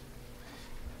shepherds,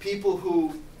 people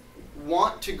who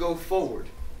want to go forward,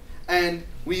 and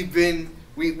we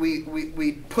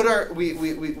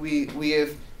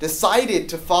have decided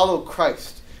to follow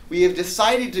Christ. We have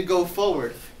decided to go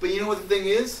forward. But you know what the thing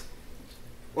is?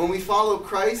 When we follow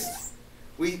Christ,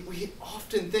 we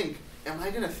often think, am I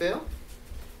going to fail?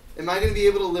 Am I going to be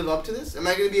able to live up to this? Am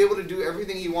I going to be able to do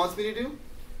everything He wants me to do?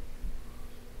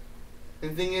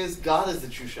 And the thing is, God is the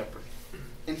true shepherd.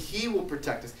 And He will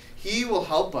protect us. He will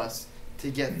help us to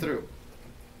get through.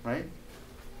 Right?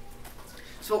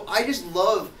 So I just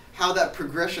love how that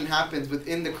progression happens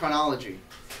within the chronology.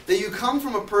 That you come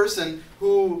from a person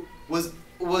who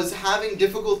was having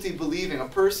difficulty believing, a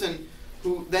person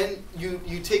who then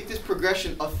you take this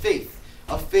progression of faith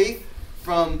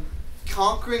from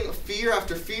conquering fear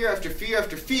after fear after fear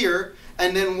after fear,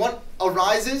 and then what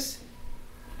arises?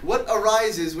 What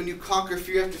arises when you conquer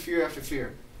fear after fear after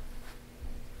fear?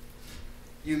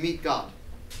 You meet God.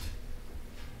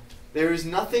 There is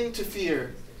nothing to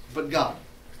fear but God.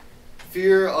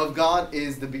 Fear of God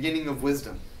is the beginning of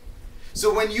wisdom.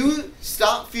 So when you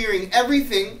stop fearing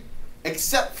everything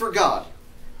except for God,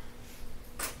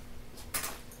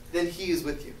 then He is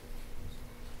with you.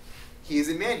 He is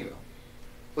Emmanuel.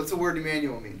 What's the word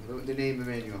Emmanuel mean? The name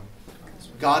Emmanuel.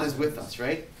 God is with us,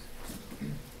 right?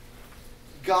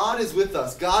 God is with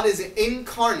us. God is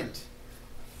incarnate.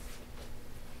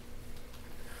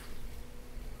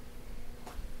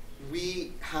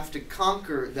 We have to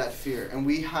conquer that fear, and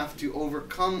we have to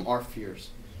overcome our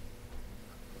fears.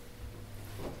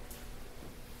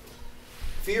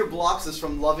 Fear blocks us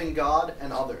from loving God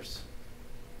and others.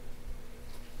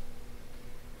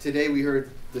 Today we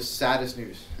heard the saddest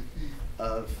news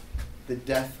of the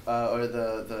death or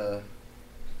the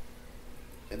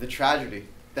tragedy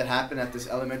that happened at this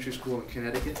elementary school in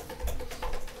Connecticut.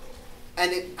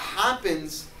 And it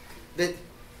happens that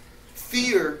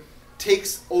fear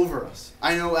takes over us.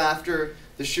 I know after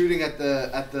the shooting at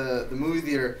the movie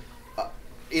theater,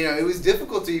 it was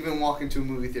difficult to even walk into a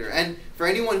movie theater. And for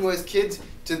anyone who has kids,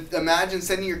 to imagine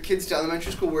sending your kids to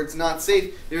elementary school where it's not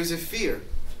safe, there's a fear.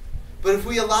 But if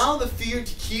we allow the fear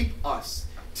to keep us,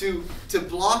 to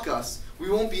block us, we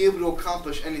won't be able to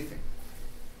accomplish anything.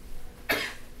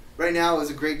 Right now is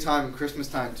a great time, Christmas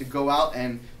time, to go out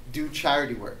and do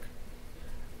charity work.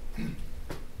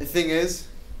 The thing is,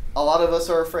 a lot of us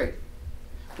are afraid.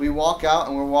 We walk out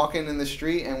and we're walking in the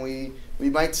street and we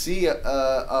might see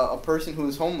a person who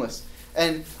is homeless.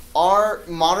 And our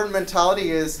modern mentality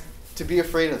is to be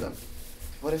afraid of them.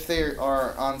 What if they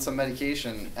are on some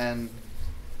medication and,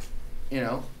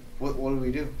 what do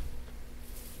we do?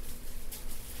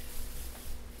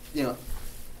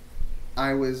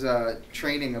 I was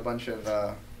training a bunch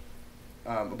of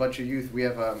youth. We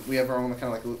have our own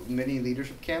kind of like mini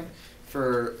leadership camp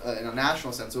for in a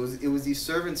national sense. So it was these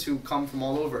servants who come from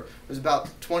all over. There's about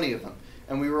 20 of them,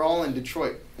 and we were all in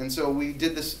Detroit. And so we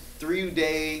did this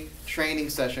 3-day training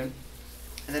session,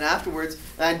 and then afterwards,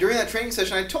 during that training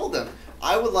session, I told them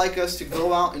I would like us to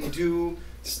go out and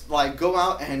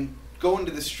go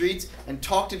into the streets and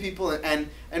talk to people and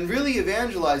really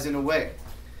evangelize in a way.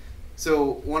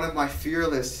 So one of my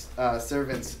fearless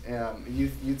servants,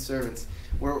 youth servants,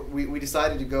 where we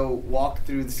decided to go walk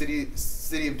through the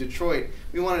city of Detroit.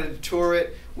 We wanted to tour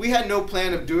it. We had no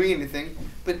plan of doing anything,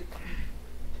 but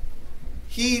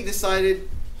he decided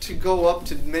to go up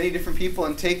to many different people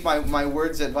and take my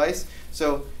words of advice.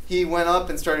 So he went up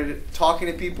and started talking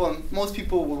to people, and most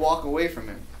people would walk away from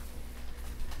him.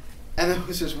 And there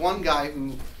was this one guy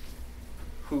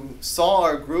who saw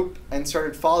our group and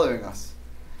started following us.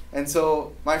 And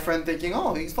so my friend thinking,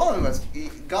 oh, he's following us.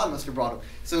 God must have brought him.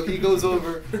 So he goes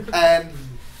over and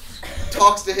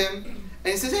talks to him.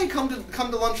 And he says, hey, come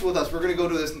to lunch with us. We're going to go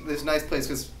to this nice place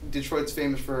because Detroit's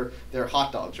famous for their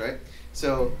hot dogs, right?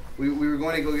 So we were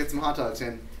going to go get some hot dogs.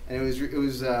 And it was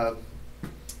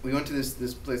we went to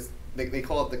this place. They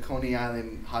call it the Coney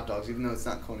Island hot dogs, even though it's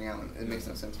not Coney Island. It makes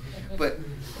no sense. But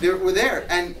we're there.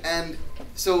 And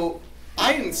so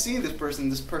I didn't see this person.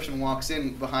 This person walks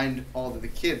in behind all of the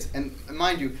kids. And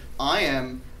mind you, I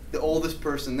am the oldest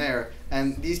person there.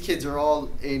 And these kids are all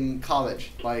in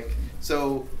college.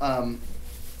 So I'm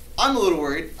a little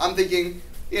worried. I'm thinking,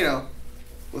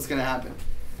 what's going to happen?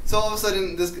 So all of a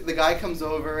sudden, the guy comes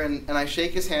over and I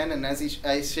shake his hand. And as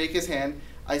I shake his hand,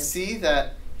 I see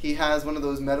that he has one of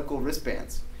those medical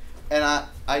wristbands. And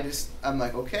I'm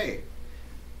like, okay.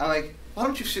 I'm like, why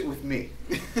don't you sit with me?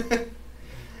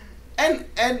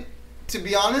 And to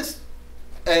be honest,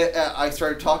 I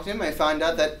started talking to him. I found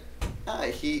out that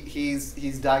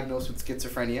he's diagnosed with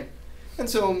schizophrenia. And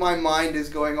so my mind is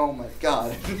going, oh my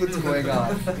God, what's going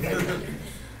on?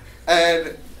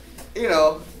 And,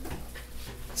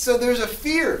 so there's a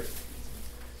fear.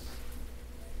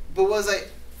 But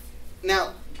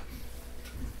now,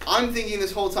 I'm thinking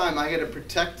this whole time I got to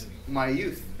protect my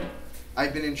youth.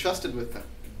 I've been entrusted with them.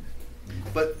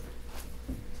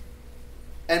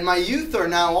 And my youth are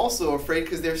now also afraid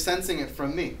because they're sensing it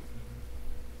from me.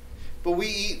 But we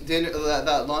eat dinner,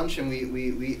 that lunch, and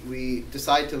we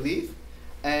decide to leave.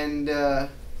 And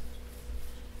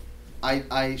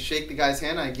I shake the guy's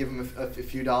hand. I give him a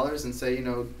few dollars and say,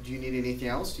 do you need anything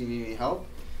else? Do you need any help?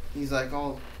 He's like,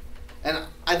 oh, And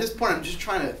at this point, I'm just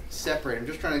trying to separate. I'm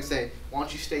just trying to say, why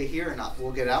don't you stay here and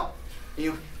we'll get out?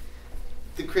 And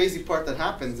the crazy part that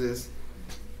happens is,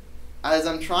 as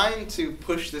I'm trying to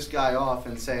push this guy off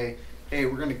and say, hey,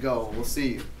 we're going to go, we'll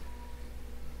see you,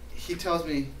 he tells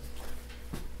me,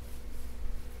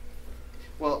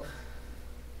 well,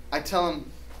 I tell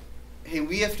him, hey,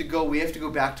 we have to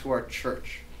go back to our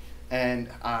church. And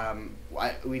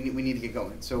we need to get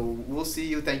going. So we'll see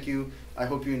you. Thank you. I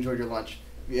hope you enjoyed your lunch.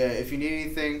 Yeah, if you need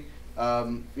anything,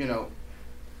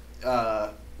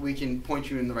 we can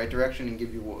point you in the right direction and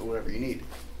give you whatever you need.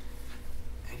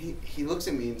 And he looks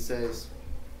at me and says,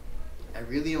 I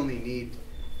really only need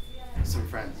some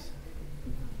friends.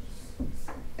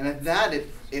 And at that,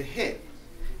 it hit.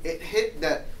 It hit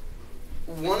that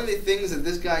one of the things that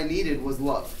this guy needed was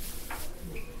love.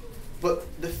 But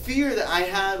the fear that I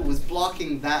had was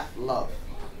blocking that love.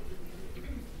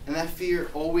 And that fear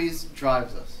always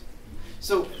drives us.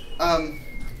 So,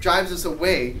 drives us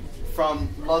away from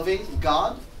loving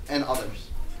God and others.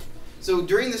 So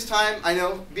during this time, I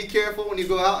know, be careful when you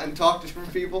go out and talk to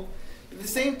different people. But at the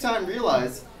same time,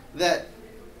 realize that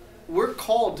we're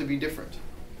called to be different.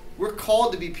 We're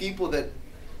called to be people that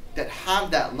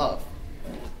have that love.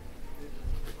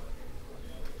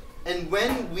 And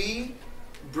when we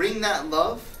bring that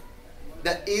love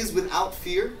that is without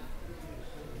fear,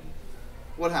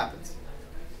 what happens?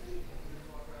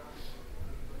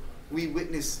 We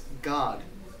witness God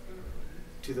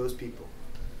to those people.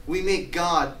 We make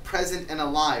God present and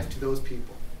alive to those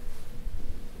people.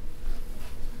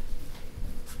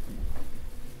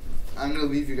 I'm going to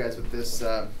leave you guys with this.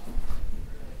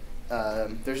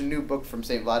 There's a new book from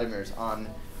St. Vladimir's on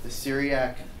the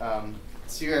Syriac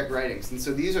writings. And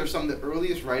so these are some of the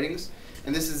earliest writings,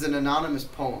 and this is an anonymous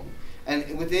poem.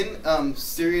 And within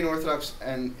Syrian Orthodox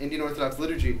and Indian Orthodox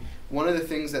liturgy, one of the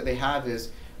things that they have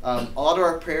is a lot of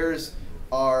our prayers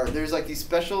there's like these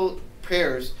special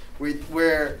prayers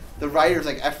where the writers,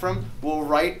 like Ephraim, will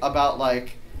write about,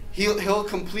 like, he'll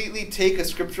completely take a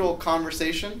scriptural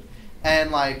conversation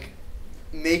and, like,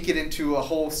 make it into a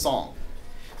whole song.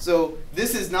 So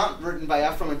this is not written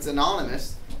by Ephraim, it's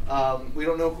anonymous. We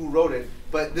don't know who wrote it,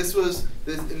 but there's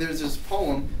this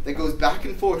poem that goes back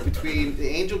and forth between the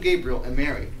angel Gabriel and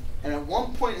Mary. And at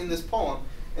one point in this poem,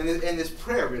 in this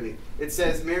prayer really, it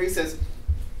says, Mary says,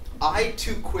 I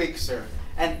too quake, sir,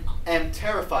 and am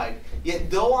terrified.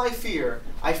 Yet though I fear,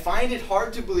 I find it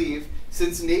hard to believe,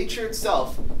 since nature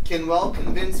itself can well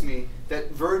convince me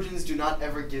that virgins do not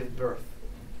ever give birth.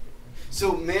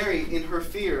 So Mary, in her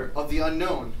fear of the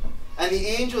unknown, and the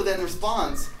angel then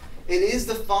responds, it is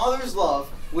the Father's love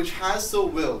which has so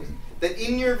willed that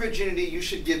in your virginity you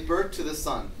should give birth to the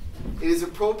Son. It is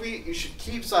appropriate you should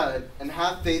keep silent and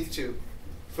have faith too,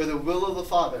 for the will of the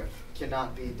Father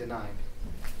cannot be denied.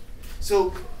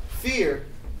 So fear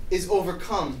is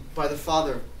overcome by the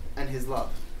Father and His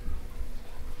love.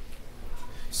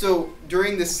 So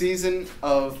during the season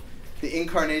of the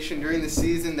Incarnation, during the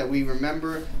season that we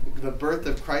remember the birth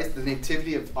of Christ, the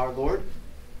nativity of our Lord,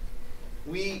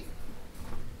 we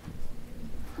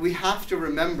have to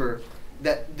remember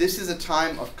that this is a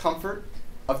time of comfort,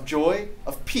 of joy,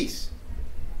 of peace.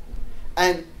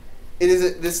 And it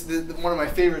is one of my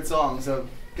favorite songs of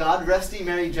God rest ye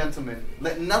merry gentlemen,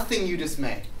 let nothing you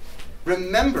dismay.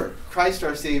 Remember, Christ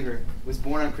our Savior was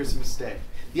born on Christmas Day.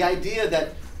 The idea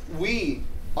that we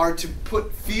are to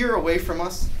put fear away from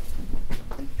us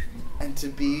and to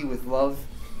be with love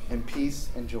and peace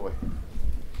and joy.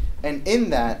 And in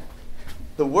that,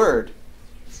 the Word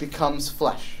becomes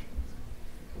flesh.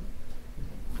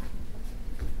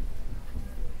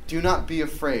 Do not be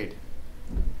afraid,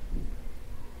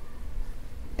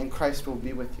 and Christ will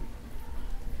be with you.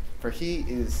 For He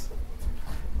is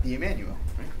the Emmanuel,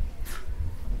 right?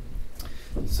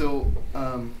 So,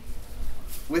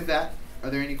 with that, are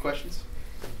there any questions?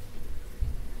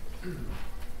 We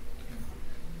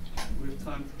have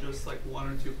time for just like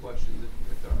one or two questions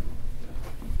if there are.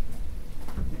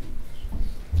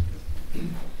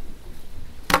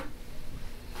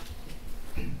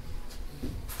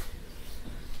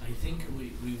 I think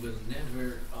we will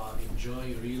never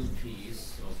enjoy real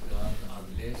peace of God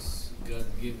unless God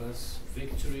give us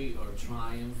victory or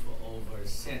triumph over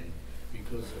sin,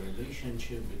 because the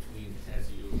relationship between,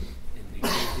 as you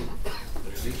indicated, the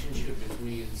relationship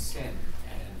between sin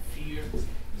and fear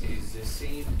is the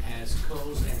same as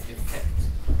cause and effect.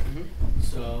 Mm-hmm.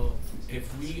 So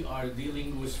if we are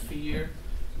dealing with fear,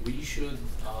 we should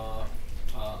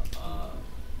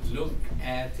look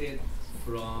at it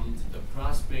from the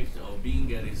prospect of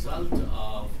being a result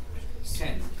of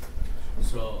sin.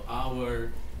 So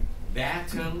our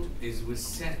battle is with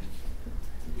sin.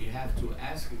 we have to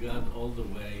ask God all the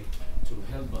way to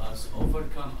help us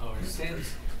overcome our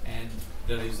sins, and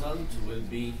the result will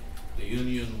be the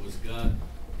union with God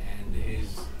and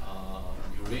His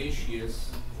gracious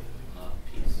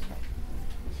peace.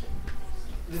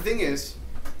 The thing is,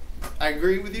 I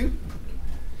agree with you,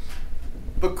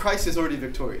 but Christ is already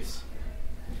victorious.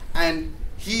 And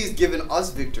He's given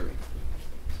us victory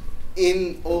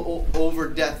in over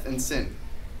death and sin.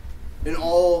 And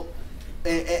our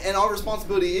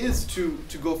responsibility is to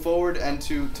go forward and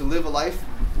to live a life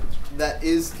that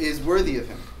is worthy of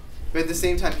Him. But at the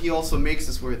same time, He also makes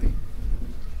us worthy.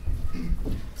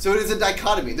 So it is a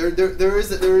dichotomy. There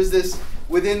is this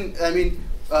within. I mean,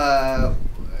 the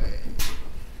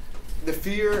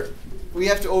fear we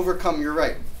have to overcome. Are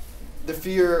right. The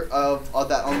fear of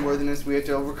that unworthiness. We have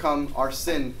to overcome our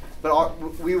sin. But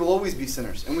we will always be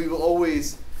sinners, and we will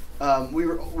always.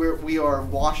 We are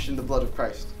washed in the blood of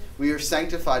Christ. We are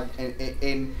sanctified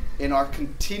in our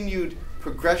continued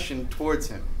progression towards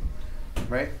Him.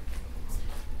 Right?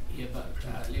 Yeah, but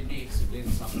let me explain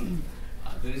something.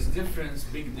 There is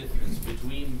big difference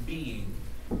between being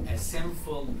a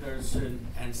sinful person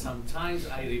and sometimes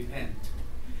I repent,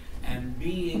 and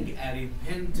being a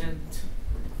repentant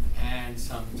and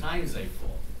sometimes I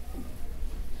fall.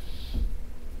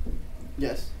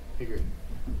 Yes, I agree.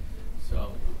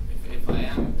 So if I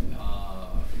am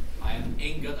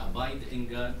in God, abide in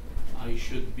God, I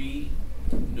should be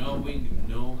knowing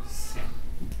no sin.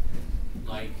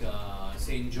 Like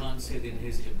St. John said in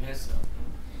his epistle,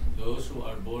 those who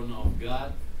are born of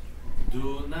God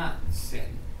do not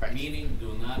sin. Right. Meaning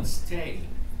do not stay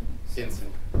In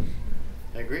sin.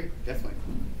 I agree, definitely.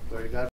 Glory to God.